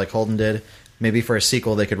phony much like Holden did. maybe for a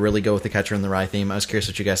sequel they could really go with the Catcher in the Rye theme. I was curious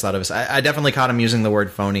what you guys thought of this. I definitely caught him using the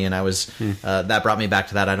word phony, and I was that brought me back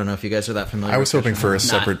to that. I don't know if you guys are that familiar. I was hoping for a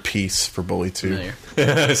separate piece for Bully 2.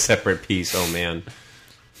 Separate piece. Oh man,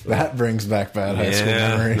 that brings back bad high school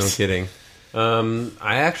memories. No kidding.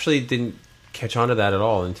 I actually didn't catch on to that at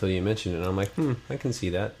all until you mentioned it. And I'm like, I can see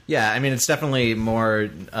that. Yeah, I mean, it's definitely more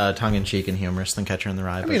tongue-in-cheek and humorous than Catcher in the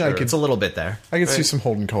Rye. I mean, it's a little bit there. I could see some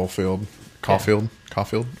Holden Caulfield,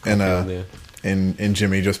 and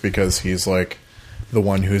Jimmy, just because he's like the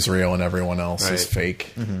one who's real and everyone else is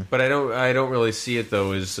fake. Mm-hmm. But I don't really see it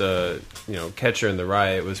though as Catcher in the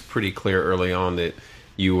Rye. It was pretty clear early on that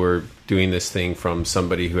you were doing this thing from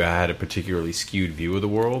somebody who had a particularly skewed view of the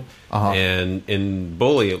world. And in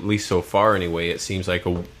Bully, at least so far anyway, it seems like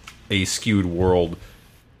a skewed world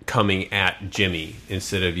coming at Jimmy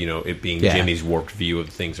instead of it being Jimmy's warped view of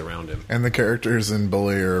things around him. And the characters in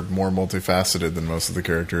Bully are more multifaceted than most of the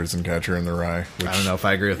characters in Catcher in the Rye. I don't know if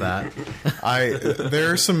I agree with that.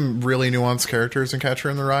 There are some really nuanced characters in Catcher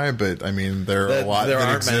in the Rye, but I mean there are a lot. There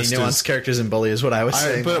aren't many nuanced characters in Bully, is what I was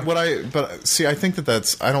saying. But see, I think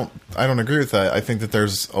that's I don't agree with that. I think that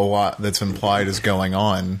there's a lot that's implied is going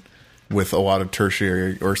on with a lot of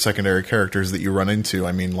tertiary or secondary characters that you run into.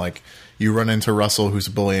 I mean, like, you run into Russell, who's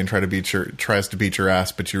a bully and tries to beat your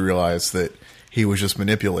ass, but you realize that he was just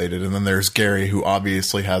manipulated. And then there's Gary, who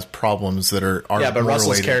obviously has problems that are but Russell's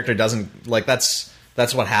related. character doesn't, like, that's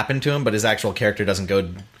what happened to him, but his actual character doesn't go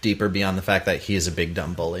deeper beyond the fact that he is a big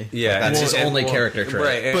dumb bully. Yeah, that's his only character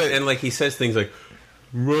trait. Right, and like he says things like,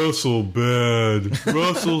 Russell bad,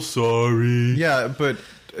 Russell sorry. Yeah, but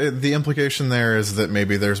the implication there is that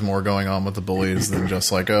maybe there's more going on with the bullies than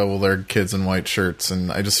just like, oh, well, they're kids in white shirts. And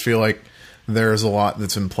I just feel like there's a lot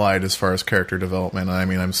that's implied as far as character development. I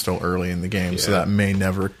mean, I'm still early in the game, so that may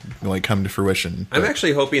never come to fruition. I'm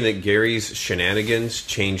actually hoping that Gary's shenanigans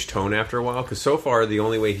change tone after a while, because so far the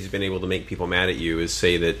only way he's been able to make people mad at you is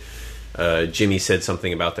say that Jimmy said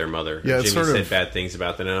something about their mother. Yeah, Jimmy said bad things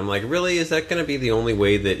about them. And I'm like, really? Is that going to be the only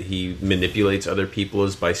way that he manipulates other people,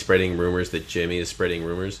 is by spreading rumors that Jimmy is spreading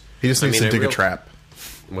rumors? He just needs to dig a trap.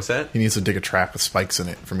 What's that? He needs to dig a trap with spikes in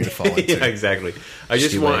it for me to fall into. Yeah, exactly. I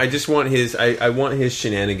want his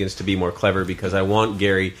shenanigans to be more clever, because I want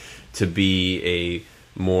Gary to be a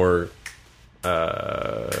more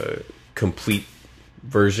complete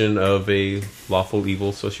version of a lawful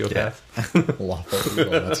evil sociopath. Yeah. Lawful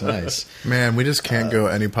evil, that's nice. Man, we just can't go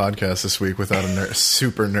any podcast this week without a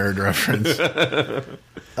super nerd reference.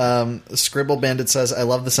 Scribble Bandit says, I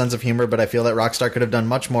love the sense of humor, but I feel that Rockstar could have done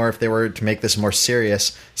much more if they were to make this more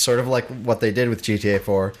serious, sort of like what they did with GTA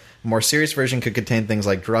 4. A more serious version could contain things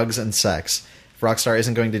like drugs and sex. If Rockstar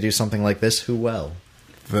isn't going to do something like this, who will?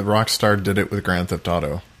 The Rockstar did it with Grand Theft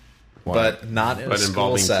Auto. Why? But not in a school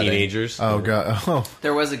involving setting. Teenagers. Oh god! Oh.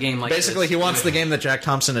 There was a game like basically this. He wants the game that Jack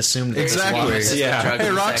Thompson assumed exactly. Was. Yeah. Hey,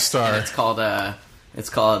 Rockstar. It's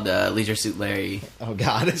called Leisure Suit Larry. Oh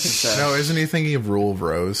god! No, isn't he thinking of Rule of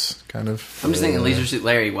Rose? Kind of. I'm just thinking Leisure Suit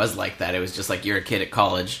Larry was like that. It was just like you're a kid at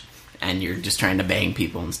college and you're just trying to bang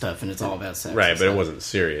people and stuff, and it's all about sex. Right, but it wasn't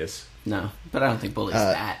serious. No, but I don't think Bully's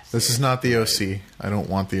that. This is not the OC. I don't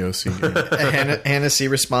want the OC game. Hannah C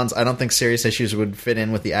responds, I don't think serious issues would fit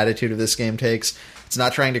in with the attitude of this game takes. It's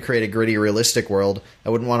not trying to create a gritty, realistic world. I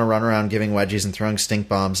wouldn't want to run around giving wedgies and throwing stink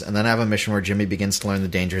bombs and then have a mission where Jimmy begins to learn the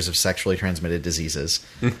dangers of sexually transmitted diseases.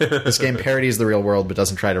 This game parodies the real world but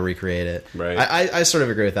doesn't try to recreate it. Right. I sort of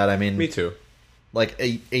agree with that. I mean, me too. Like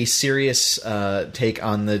a serious take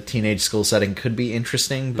on the teenage school setting could be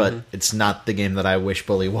interesting, but it's not the game that I wish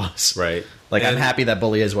Bully was. Right. Like, I'm happy that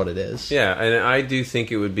Bully is what it is. Yeah, and I do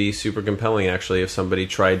think it would be super compelling, actually, if somebody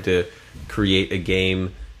tried to create a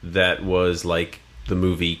game that was like the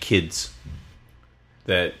movie Kids.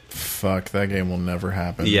 Fuck, that game will never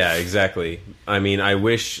happen. Yeah, exactly. I mean, I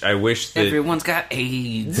wish that everyone's got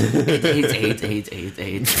AIDS. AIDS.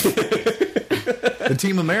 The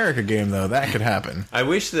Team America game, though, that could happen. I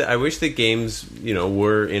wish that games,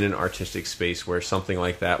 were in an artistic space where something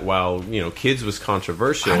like that, while, Kids was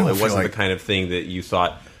controversial, it wasn't the kind of thing that you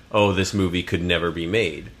thought, oh, this movie could never be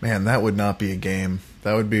made. Man, that would not be a game.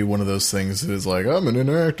 That would be one of those things that is like, I'm an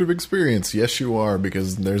interactive experience. Yes, you are,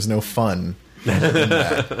 because there's no fun in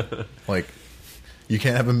that. Like, you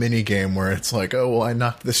can't have a mini game where it's like, oh, well, I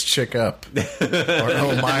knocked this chick up. Or,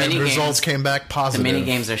 oh, my results came back positive. The mini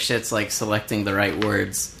games are shits like selecting the right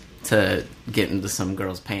words to get into some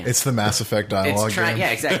girl's pants. It's the Mass Effect dialogue game.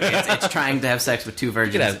 Yeah, exactly. It's trying to have sex with two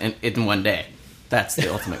virgins in one day. That's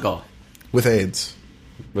the ultimate goal. With AIDS.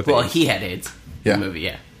 He had AIDS in the movie,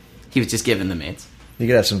 yeah. He was just giving them AIDS. You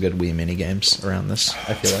could have some good Wii mini games around this,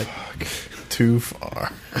 I feel like. Too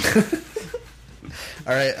far.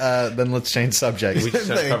 All right, then let's change subject. We just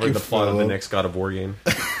have covered the plot of the next God of War game.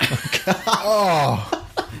 Oh,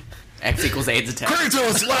 X equals AIDS attack.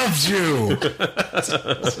 Kratos loves you.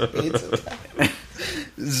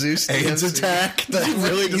 Zeus AIDS TFC. attack. Did you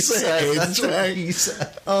really just say AIDS That's what attack? he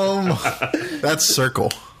said. That's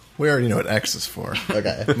circle. We already know what X is for.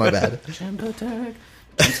 Okay, my bad. Shampoo attack.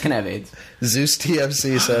 Kids can have AIDS. Zeus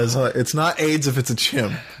TFC says It's not AIDS if it's a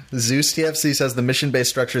chimp. Zeus TFC says the mission-based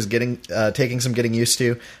structure is taking some getting used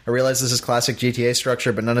to. I realize this is classic GTA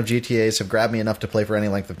structure, but none of GTAs have grabbed me enough to play for any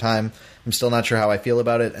length of time. I'm still not sure how I feel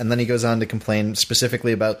about it. And then he goes on to complain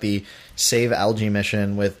specifically about the save algae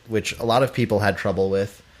mission, with which a lot of people had trouble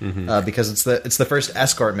with because it's the first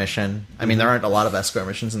escort mission. I mean, there aren't a lot of escort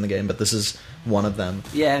missions in the game, but this is one of them.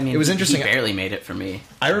 Yeah, I mean, it was interesting. He barely made it for me.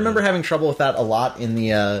 I remember having trouble with that a lot in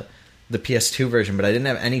the PS2 version, but I didn't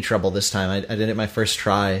have any trouble this time. I did it my first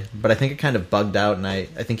try, but I think it kind of bugged out, and I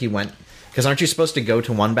think he went... Because aren't you supposed to go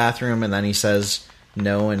to one bathroom, and then he says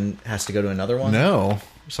no and has to go to another one? No.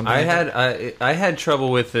 Something I like that? had trouble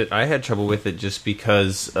with it. I had trouble with it just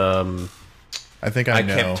because I think I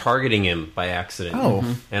know. kept targeting him by accident. Oh.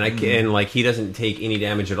 And and like he doesn't take any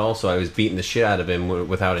damage at all, so I was beating the shit out of him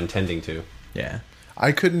without intending to. Yeah.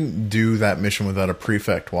 I couldn't do that mission without a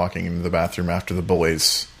prefect walking into the bathroom after the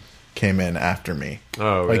bullies came in after me.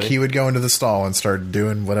 Oh, really? Like, he would go into the stall and start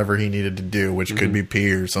doing whatever he needed to do, which could be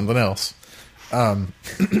pee or something else. And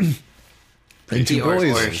two Or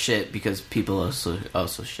bullies, shit, because people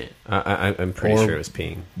also shit. I'm pretty Or- sure it was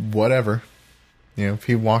peeing. whatever. You know, if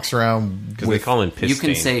he walks around Because they call him piss You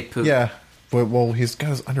can stain. say poop. yeah, but, well, he's got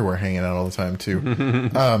his underwear hanging out all the time, too.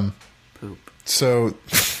 Poop. So...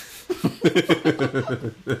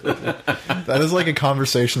 that is like a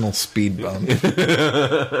conversational speed bump.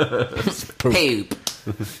 Poop.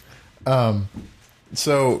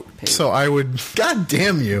 So I would, God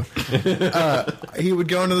damn you. He would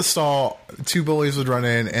go into the stall, two bullies would run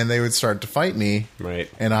in, and they would start to fight me. Right.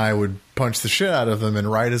 And I would punch the shit out of them, and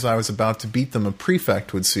right as I was about to beat them, a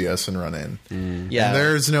prefect would see us and run in. Yeah.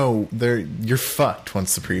 And you're fucked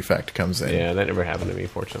once the prefect comes in. Yeah, that never happened to me,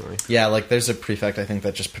 fortunately. Yeah, like, there's a prefect, I think,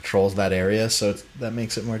 that just patrols that area, so that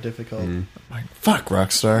makes it more difficult. Like, fuck,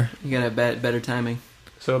 Rockstar. You gotta have better timing.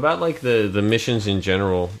 So about like the missions in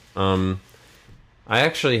general, I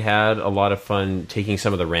actually had a lot of fun taking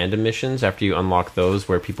some of the random missions after you unlock those,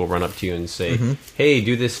 where people run up to you and say, "Hey,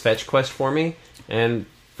 do this fetch quest for me." And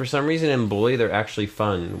for some reason in Bully, they're actually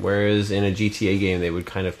fun, whereas in a GTA game, they would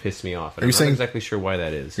kind of piss me off. And Are you I'm saying- not exactly sure why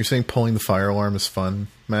that is. You're saying pulling the fire alarm is fun,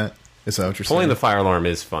 Matt? Is that what you're Pulling saying? the fire alarm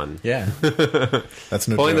is fun. Yeah. That's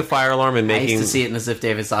no Pulling the joke. fire alarm and I making... used to see it in the Ziff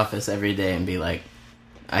Davis office every day and be like,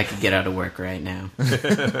 I could get out of work right now.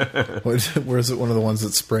 Was it one of the ones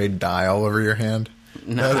that sprayed dye all over your hand?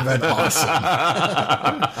 No. That would have been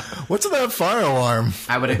awesome. What's that fire alarm?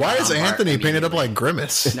 I would've Why gone is on Bart Anthony painted up immediately. like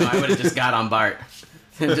Grimace? No, I would have just got on Bart.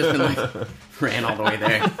 And just been like, ran all the way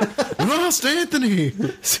there. We lost Anthony.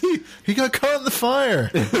 See, he got caught in the fire.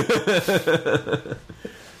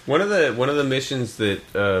 One of the missions that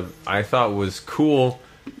I thought was cool,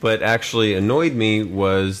 but actually annoyed me,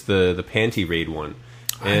 was the panty raid one.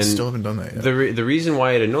 I still haven't done that yet. The reason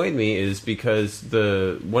why it annoyed me is because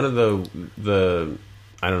one of the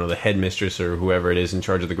I don't know, the headmistress or whoever it is in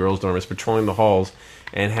charge of the girls' dorm is patrolling the halls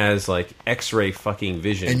and has like X-ray fucking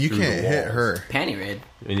vision, And you through can't the hit walls. her. Panty raid.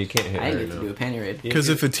 And you can't hit I her. didn't get to do a panty raid. Because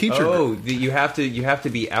if a teacher... you have to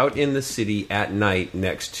be out in the city at night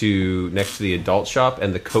next to the adult shop,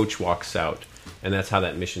 and the coach walks out, and that's how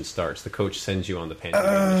that mission starts. The coach sends you on the panty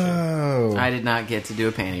raid mission. Oh. I did not get to do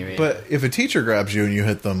a panty raid. But if a teacher grabs you and you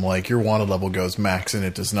hit them, like, your wanted level goes max and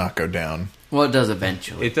it does not go down. Well, it does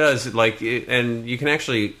eventually. It does, and you can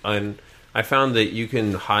actually. I found that you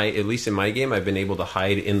can hide. At least in my game, I've been able to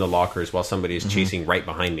hide in the lockers while somebody is chasing right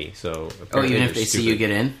behind me. So apparently even if they're they see you stupid. get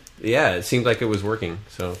in? Yeah, it seemed like it was working.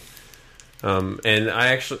 So, and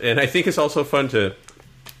I think it's also fun to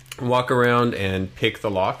walk around and pick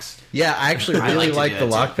the locks. Yeah, I actually I really like like to do the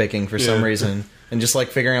that, lock picking for some Yeah. reason. And just like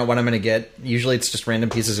figuring out what I'm going to get. Usually it's just random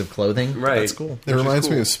pieces of clothing. Right. That's cool. It Which is reminds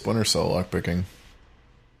me cool. of Splinter Cell lockpicking.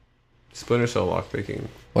 Splinter Cell lockpicking.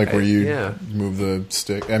 Like where you Yeah. move the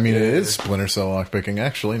stick. I mean, it is Splinter Cell lockpicking,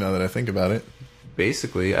 actually, now that I think about it.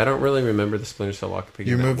 Basically, I don't really remember the Splinter Cell lockpicking.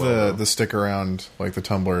 You that move well, the stick around, like the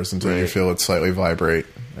tumblers, until you Right. feel it slightly vibrate,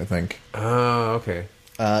 I think. Oh, okay.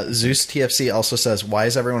 Zeus TFC also says, why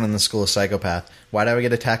is everyone in the school a psychopath? Why do I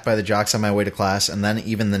get attacked by the jocks on my way to class, and then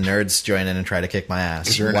even the nerds join in and try to kick my ass?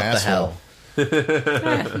 'Cause you're an What asshole. the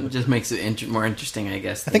hell? It just makes it more interesting, I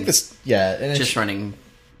guess. I think this, yeah. And just running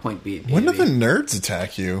point B. When do the nerds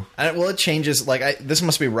attack you? Well, it changes. Like, this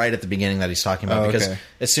must be right at the beginning that he's talking about, because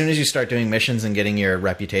as soon as you start doing missions and getting your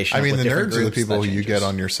reputation, I mean, with the different nerds are the groups, people that you changes. get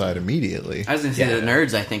on your side immediately. I was going to say the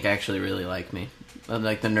nerds, I think, actually really like me.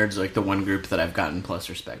 Like, the nerds are like the one group that I've gotten plus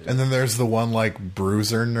respect. And then there's the one, like,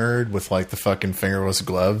 bruiser nerd with, like, the fucking fingerless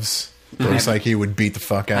gloves. Looks like he would beat the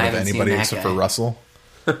fuck out of anybody except for Russell.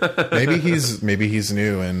 maybe he's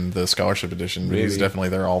new in the scholarship edition, but he's definitely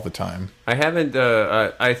there all the time. I haven't.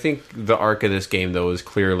 I think the arc of this game, though, is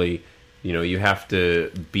clearly, you have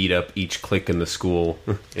to beat up each clique in the school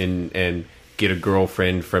and get a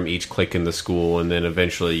girlfriend from each clique in the school, and then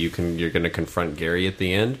eventually you're going to confront Gary at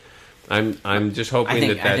the end. I'm just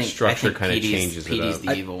hoping that structure kind of changes it up.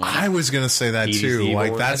 The evil one. I was gonna say that Petey's too.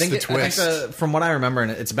 Like, that's the twist. I think from what I remember,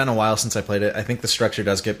 and it's been a while since I played it, I think the structure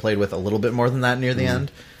does get played with a little bit more than that near the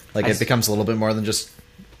end. Like, it becomes a little bit more than just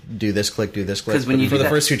do this click, do this click. Because for the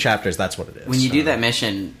first 2 chapters, that's what it is. When you do that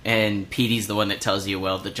mission, and Petey's the one that tells you,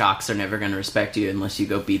 well, the jocks are never going to respect you unless you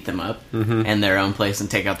go beat them up in their own place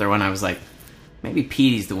and take out their one. I was like, maybe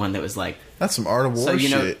Petey's the one that was like, that's some Art of War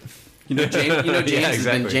shit.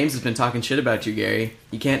 James has been talking shit about you, Gary.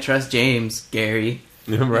 You can't trust James, Gary.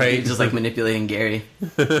 Right? He's just like manipulating Gary.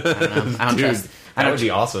 I don't know. I don't trust. That would be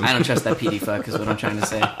awesome. I don't trust that PD fuck. Is what I'm trying to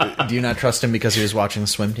say. Do you not trust him because he was watching the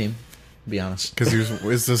swim team? Be honest. Because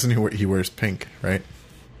he wears pink, right?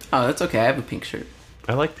 Oh, that's okay. I have a pink shirt.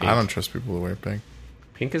 I like pink. I don't trust people who wear pink.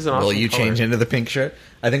 Pink is an awesome Will you color. change into the pink shirt?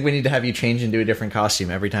 I think we need to have you change into a different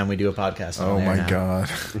costume every time we do a podcast. Oh my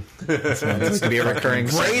god. It's going to be a recurring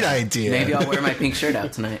Great idea. Maybe I'll wear my pink shirt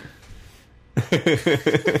out tonight.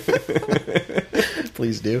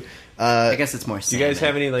 Please do. I guess it's more. Do you guys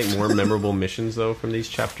have any more memorable missions though from these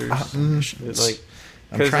chapters?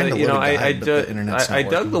 I'm trying to I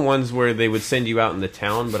dug the ones where they would send you out in the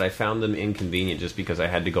town, but I found them inconvenient just because I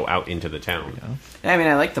had to go out into the town. I mean,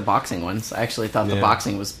 I like the boxing ones. I actually thought the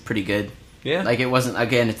boxing was pretty good. Yeah, like it wasn't.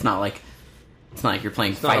 Again, it's not like you're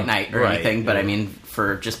playing Fight Night or anything. But I mean,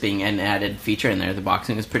 for just being an added feature in there, the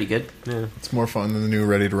boxing is pretty good. Yeah, it's more fun than the new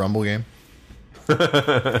Ready to Rumble game.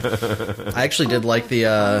 I actually did like the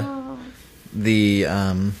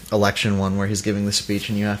election one where he's giving the speech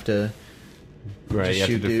and you have to. Right, you have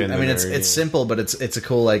to defend. I mean, it's simple, but it's a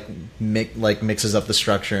cool mixes up the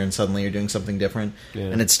structure, and suddenly you're doing something different,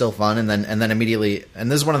 and it's still fun. And then immediately,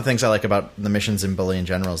 and this is one of the things I like about the missions in Bully in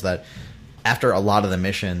general is that after a lot of the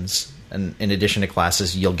missions, and in addition to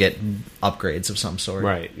classes, you'll get upgrades of some sort.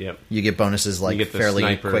 Right. Yep. You get bonuses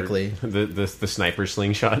fairly quickly. The sniper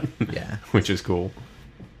slingshot. Yeah, which is cool.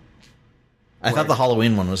 I thought the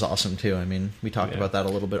Halloween one was awesome too. I mean, we talked about that a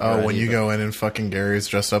little bit. When you go in and fucking Gary's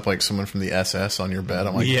dressed up like someone from the SS on your bed,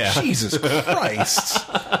 I'm like, Jesus Christ!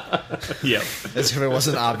 Yep. As if it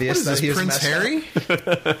wasn't obvious that he was Prince Harry.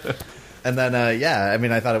 And then, I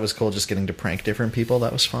mean, I thought it was cool just getting to prank different people.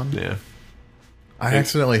 That was fun. Yeah. I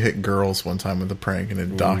accidentally hit girls one time with a prank, and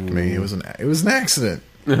it docked me. It was an accident.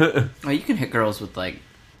 Oh, you can hit girls with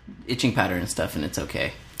itching powder and stuff, and it's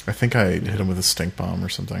okay. I think I hit him with a stink bomb or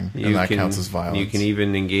something, and that counts as violence. You can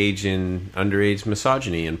even engage in underage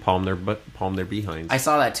misogyny and palm their behinds. I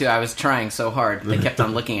saw that too. I was trying so hard. They kept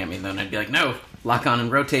on looking at me, though, and I'd be like, no, lock on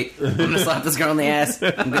and rotate. I'm going to slap this girl in the ass.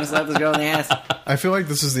 I feel like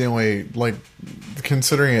this is the only,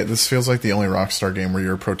 considering it, this feels like the only Rockstar game where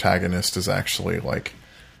your protagonist is actually,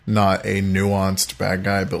 not a nuanced bad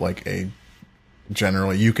guy, but,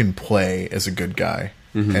 generally, you can play as a good guy.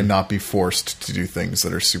 Mm-hmm. And not be forced to do things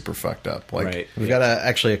that are super fucked up. Right. We've got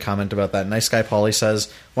actually a comment about that. Nice Guy Pauly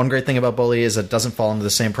says, one great thing about Bully is it doesn't fall into the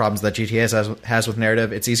same problems that GTA has with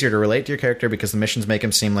narrative. It's easier to relate to your character because the missions make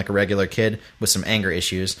him seem like a regular kid with some anger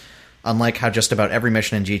issues, unlike how just about every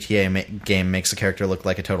mission in GTA game makes a character look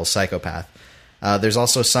like a total psychopath. There's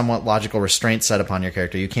also somewhat logical restraints set upon your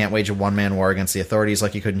character. You can't wage a one-man war against the authorities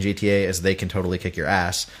like you could in GTA, as they can totally kick your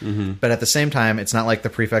ass. Mm-hmm. But at the same time, it's not like the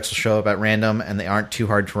prefects will show up at random, and they aren't too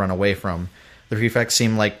hard to run away from. The prefects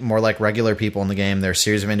seem more like regular people in the game. They're a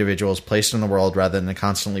series of individuals placed in the world rather than a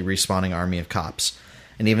constantly respawning army of cops.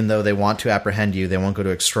 And even though they want to apprehend you, they won't go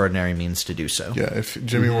to extraordinary means to do so. Yeah, if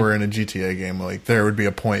Jimmy were in a GTA game, there would be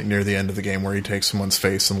a point near the end of the game where he takes someone's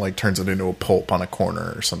face and turns it into a pulp on a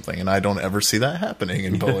corner or something, and I don't ever see that happening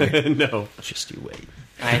in Bully. No, just you wait.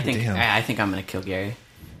 I think I'm going to kill Gary.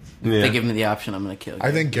 If they give me the option, I'm going to kill Gary.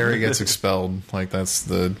 I think Gary gets expelled.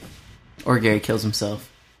 Or Gary kills himself.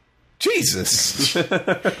 Jesus.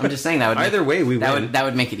 I'm just saying that would either way we win. That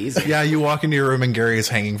would make it easier. Yeah, you walk into your room and Gary is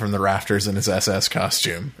hanging from the rafters in his SS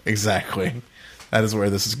costume. Exactly. That is where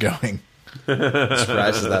this is going.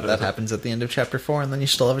 Surprises that happens at the end of chapter 4, and then you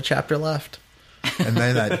still have a chapter left. And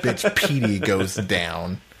then that bitch Petey goes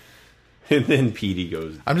down. And then Petey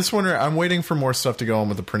goes. I'm just wondering. I'm waiting for more stuff to go on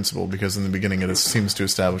with the principal because in the beginning it seems to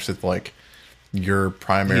establish that like your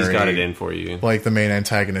primary. He's got it in for you. Like the main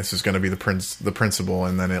antagonist is going to be the principal,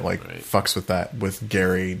 and then it like fucks with that with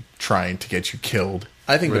Gary trying to get you killed.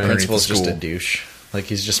 I think the underneath principal's the just a school. douche. Like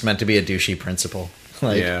he's just meant to be a douchey principal.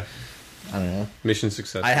 Like, Yeah. I don't know. Mission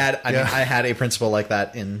successful. I had a principal like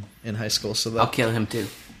that in high school. So I'll kill him too.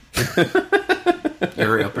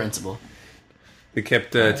 You're a real principal. They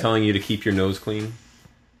kept telling you to keep your nose clean.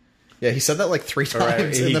 yeah, he said that like 3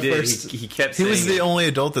 times in He the did. first. He kept He saying was the it. only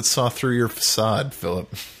adult that saw through your facade,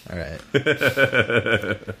 Philip. All right.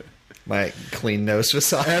 My clean nose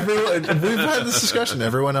facade. We've had this discussion.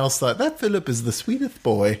 Everyone else thought that Philip is the sweetest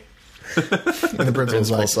boy, and the principal's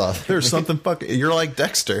Principal like, saw through "There's something fucking. You're like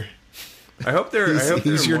Dexter." I hope there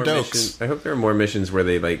He's are your more dokes. missions. I hope there are more missions where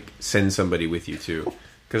they like send somebody with you too.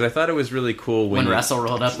 Because I thought it was really cool When Russell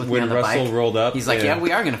rolled up with me when on the Russell bike, rolled up, he's like, "Yeah,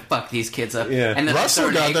 we are gonna fuck these kids up." Yeah. And then Russell I'd throw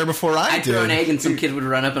an got egg- there before I I'd throw did. an egg, and some kid would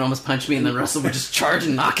run up and almost punch me, and then Russell would just charge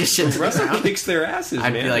and knock his shit to the Russell ground. kicks their asses.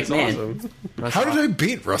 I'd be man. like, It's man. awesome. Russell- How did I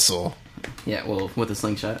beat Russell? Yeah, well, with a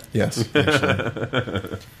slingshot. Yes,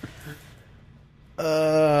 actually.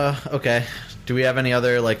 Okay. Do we have any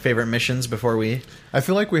other like favorite missions before we? I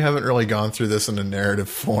feel like we haven't really gone through this in a narrative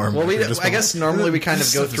form. Well, We've just I been guess like, normally we kind of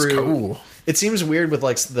 "This go stuff is through. Cool. It seems weird with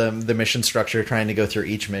like the mission structure trying to go through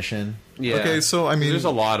each mission. Yeah. Okay, so, I mean- there's a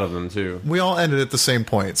lot of them too. We all ended at the same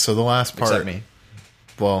point. So the last part, Except me.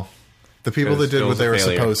 well, the people that Because did what Phil's they a were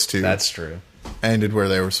failure. supposed to That's true. ended where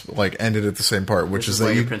they were ended at the same part, which This is is why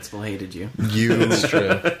that your you principal hated you.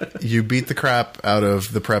 you beat the crap out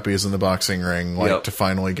of the preppies in the boxing ring, like Yep. to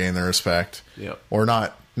finally gain their respect. Yep. Or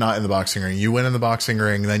not in the boxing ring. You win in the boxing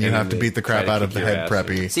ring, then you And have to they beat the crap try to out of kick the your head ass.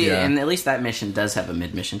 preppy. See, yeah. and at least that mission does have a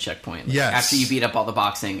mid-mission checkpoint. Like, Yes. After you beat up all the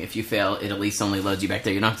boxing, if you fail, it at least only loads you back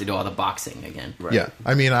there. You don't have to do all the boxing again. Right. Yeah,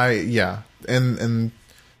 I mean, and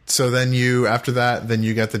so then you after that, then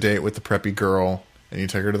you get the date with the preppy girl, and you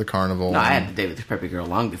take her to the carnival. No, I and had the date with the preppy girl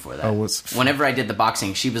long before that. Oh, Whenever I did the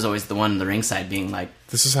boxing, she was always the one on the ringside being like,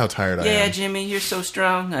 this is how tired I "Yeah, am. Jimmy, you're so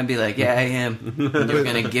strong." I'd be like, "Yeah, I am. You're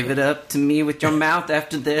gonna give it up to me with your mouth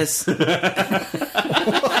after this."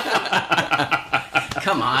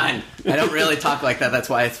 Come on, I don't really talk like that. That's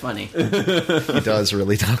why it's funny. He does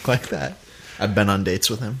really talk like that. I've been on dates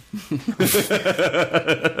with him.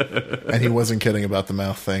 And he wasn't kidding about the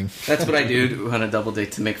mouth thing. That's what I do on a double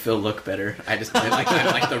date to make Phil look better. I just play like I'm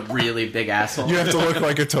like the really big asshole. You have to look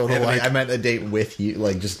like a total I meant a date with you,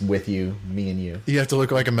 like just with you, me and you. You have to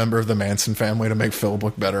look like a member of the Manson family to make Phil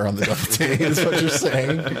look better on the double date. Is what you're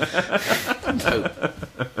saying?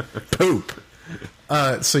 Poop.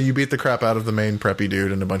 So you beat the crap out of the main preppy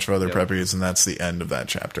dude and a bunch of other preppies, and that's the end of that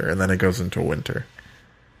chapter. And then it goes into winter.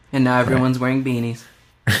 And now everyone's wearing beanies.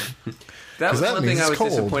 That was that one means thing I it's was cold.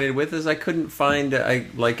 disappointed with is I couldn't find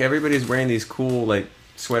like everybody's wearing these cool like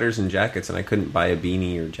sweaters and jackets, and I couldn't buy a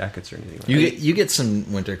beanie or jackets or anything. Like that. You get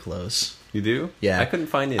some winter clothes. You do? Yeah, I couldn't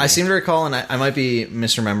find it. I seem to recall, and I might be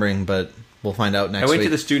misremembering, but we'll find out next I went week.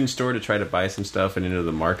 to the student store to try to buy some stuff, and into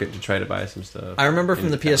the market to try to buy some stuff. I remember from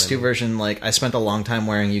And the PS2 version, like I spent a long time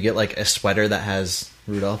wearing. You get like a sweater that has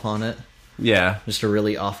Rudolph on it, Yeah. just a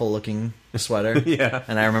really awful looking sweater. Yeah.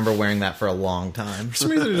 And I remember wearing that for a long time. For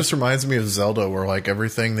some reason, it just reminds me of Zelda, where like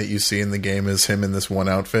everything that you see in the game is him in this one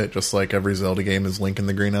outfit, just like every Zelda game is Link in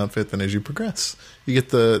the green outfit. Then as you progress, you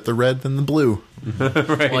get the red, then the blue.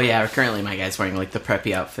 Right. Well, yeah. Currently, my guy's wearing like the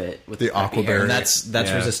preppy outfit with The preppy Aquabear. hair. And that's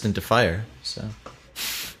Yeah. resistant to fire. So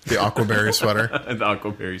The Aquaberry sweater. the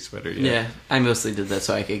Aquaberry sweater. Yeah, I mostly did that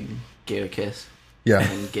so I could give a kiss Yeah.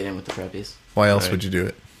 and get in with the preppies. Why else Right. would you do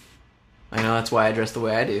it? I know that's why I dress the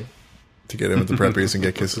way I do. To get in with the preppies and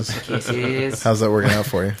get kisses. Kisses. How's that working out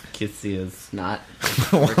for you? Kisses. Not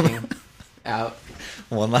working out.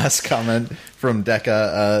 one last comment from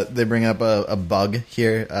Deca. They bring up a bug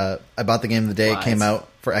here. I bought the game the day it came out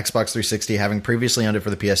for Xbox 360, having previously owned it for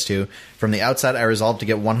the PS2. From the outset, I resolved to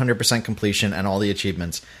get 100% completion and all the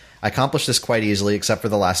achievements. I accomplished this quite easily, except for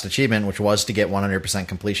the last achievement, which was to get 100%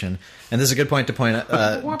 completion. And this is a good point to point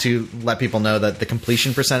to let people know that the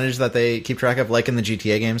completion percentage that they keep track of, like in the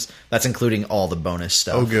GTA games, that's including all the bonus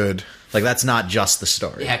stuff. Oh, good. Like that's not just the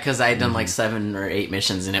story. Yeah, because I had done like 7 or 8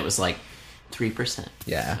 missions and it was like 3%.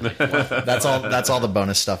 Yeah. That's all the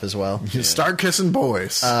bonus stuff as well. You start kissing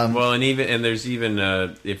boys. Well, and there's even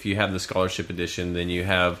if you have the scholarship edition, then you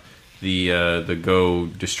have the go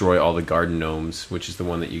destroy all the garden gnomes, which is the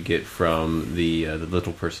one that you get from the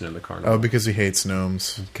little person in the carnival. oh, because he hates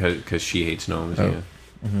gnomes. Because she hates gnomes. Oh.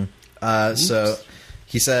 Yeah. So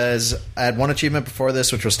he says, I had one achievement before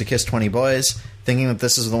this, which was to kiss 20 boys. Thinking that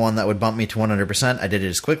this is the one that would bump me to 100%, I did it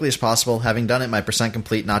as quickly as possible. Having done it, my percent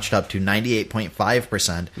complete notched up to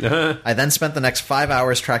 98.5%. I then spent the next 5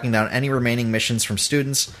 hours tracking down any remaining missions from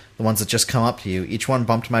students, the ones that just come up to you. Each one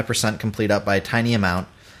bumped my percent complete up by a tiny amount.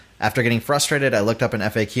 After getting frustrated, I looked up an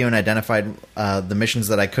FAQ and identified the missions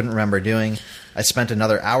that I couldn't remember doing. I spent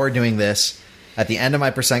another hour doing this. At the end of my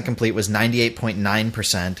percent complete was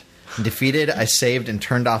 98.9%. Defeated, I saved and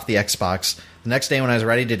turned off the Xbox. The next day when I was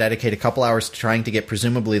ready to dedicate a couple hours to trying to get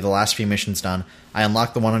presumably the last few missions done, I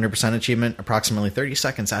unlocked the 100% achievement approximately 30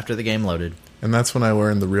 seconds after the game loaded. And that's when I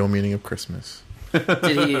learned the real meaning of Christmas.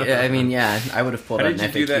 Did he? I mean, yeah, I would have pulled How out did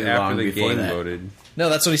an you do FAQ that after long the before game that. loaded? No,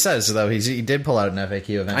 that's what he says, though. He did pull out an FAQ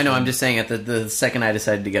eventually. I know, I'm just saying at the second I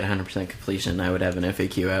decided to get 100% completion, I would have an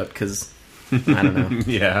FAQ out, because, I don't know.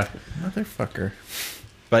 Yeah. Motherfucker.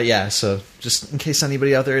 But yeah, so just in case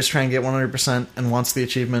anybody out there is trying to get 100% and wants the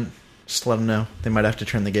achievement, just let them know. They might have to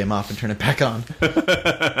turn the game off and turn it back on.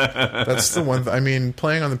 That's the one. I mean,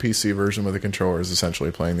 playing on the PC version with a controller is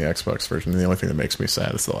essentially playing the Xbox version. And the only thing that makes me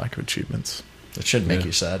sad is the lack of achievements. It should make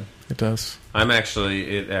you sad. It does.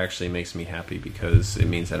 It actually makes me happy because it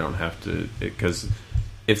means I don't have to, because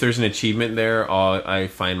if there's an achievement there, I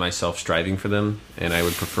find myself striving for them, and I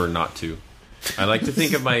would prefer not to. I like to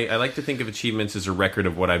think of achievements as a record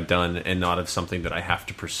of what I've done and not of something that I have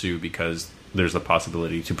to pursue because there's a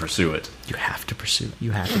possibility to pursue it. You have to pursue.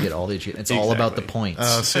 You have to get all the achievements. It's all about the points.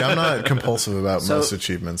 See, I'm not compulsive about most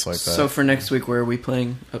achievements like that. So for next week, where are we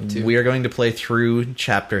playing up to? We are going to play through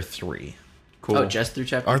Chapter 3. Cool. Oh, just through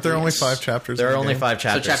Chapter 3? Aren't there only 5 chapters? There in are the only game? 5 So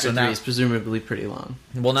chapters. Chapter 3 now, is presumably pretty long.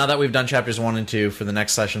 well, now that we've done Chapters 1 and 2, for the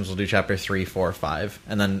next sessions we'll do Chapter 3, 4, 5.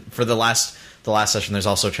 And then for the last session there's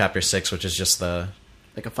also Chapter 6, which is just the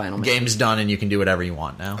Like a final mission. game's done and you can do whatever you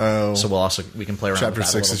want now. Oh. So we can play around Chapter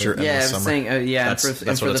with that 6 a is little your bit. Yeah, I endless was summer. saying, That's and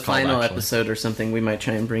what for the it's called, final actually. episode or something, we might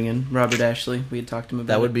try and bring in Robert Ashley. We had talked to him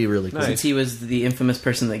about That would it. be really cool. Nice. Since he was the infamous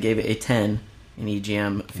person that gave it a 10 in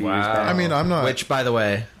EGM a few years Wow. back. I mean, I'm not. Which, by the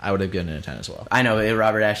way, I would have given it a 10 as well. I know,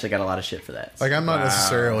 Robert Ashley got a lot of shit for that. Like, I'm not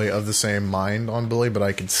necessarily of the same mind on Billy, but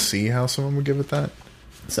I could see how someone would give it that.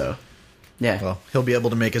 So, yeah. Well, he'll be able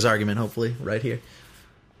to make his argument, hopefully, right here.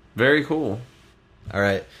 Very cool. All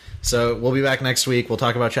right. So we'll be back next week. We'll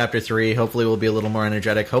talk about Chapter 3. Hopefully we'll be a little more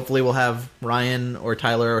energetic. Hopefully we'll have Ryan or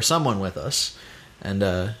Tyler or someone with us. And,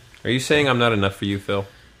 Are you saying I'm not enough for you, Phil?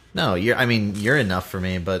 no, you're enough for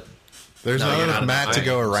me, but There's not you're enough not Matt enough. to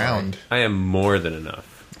go I'm around. I am more than enough.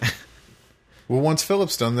 Well, once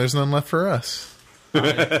Philip's done, there's none left for us. bye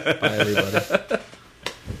everybody.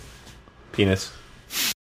 Penis.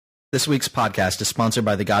 This week's podcast is sponsored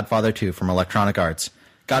by The Godfather 2 from Electronic Arts.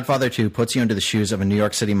 Godfather 2 puts you into the shoes of a New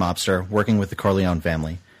York City mobster working with the Corleone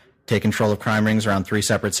family. Take control of crime rings around 3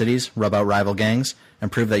 separate cities, rub out rival gangs, and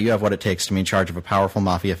prove that you have what it takes to be in charge of a powerful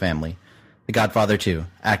mafia family. The Godfather 2.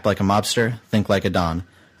 Act like a mobster, think like a Don.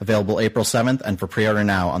 Available April 7th and for pre-order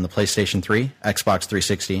now on the PlayStation 3, Xbox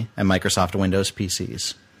 360, and Microsoft Windows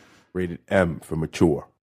PCs. Rated M for mature.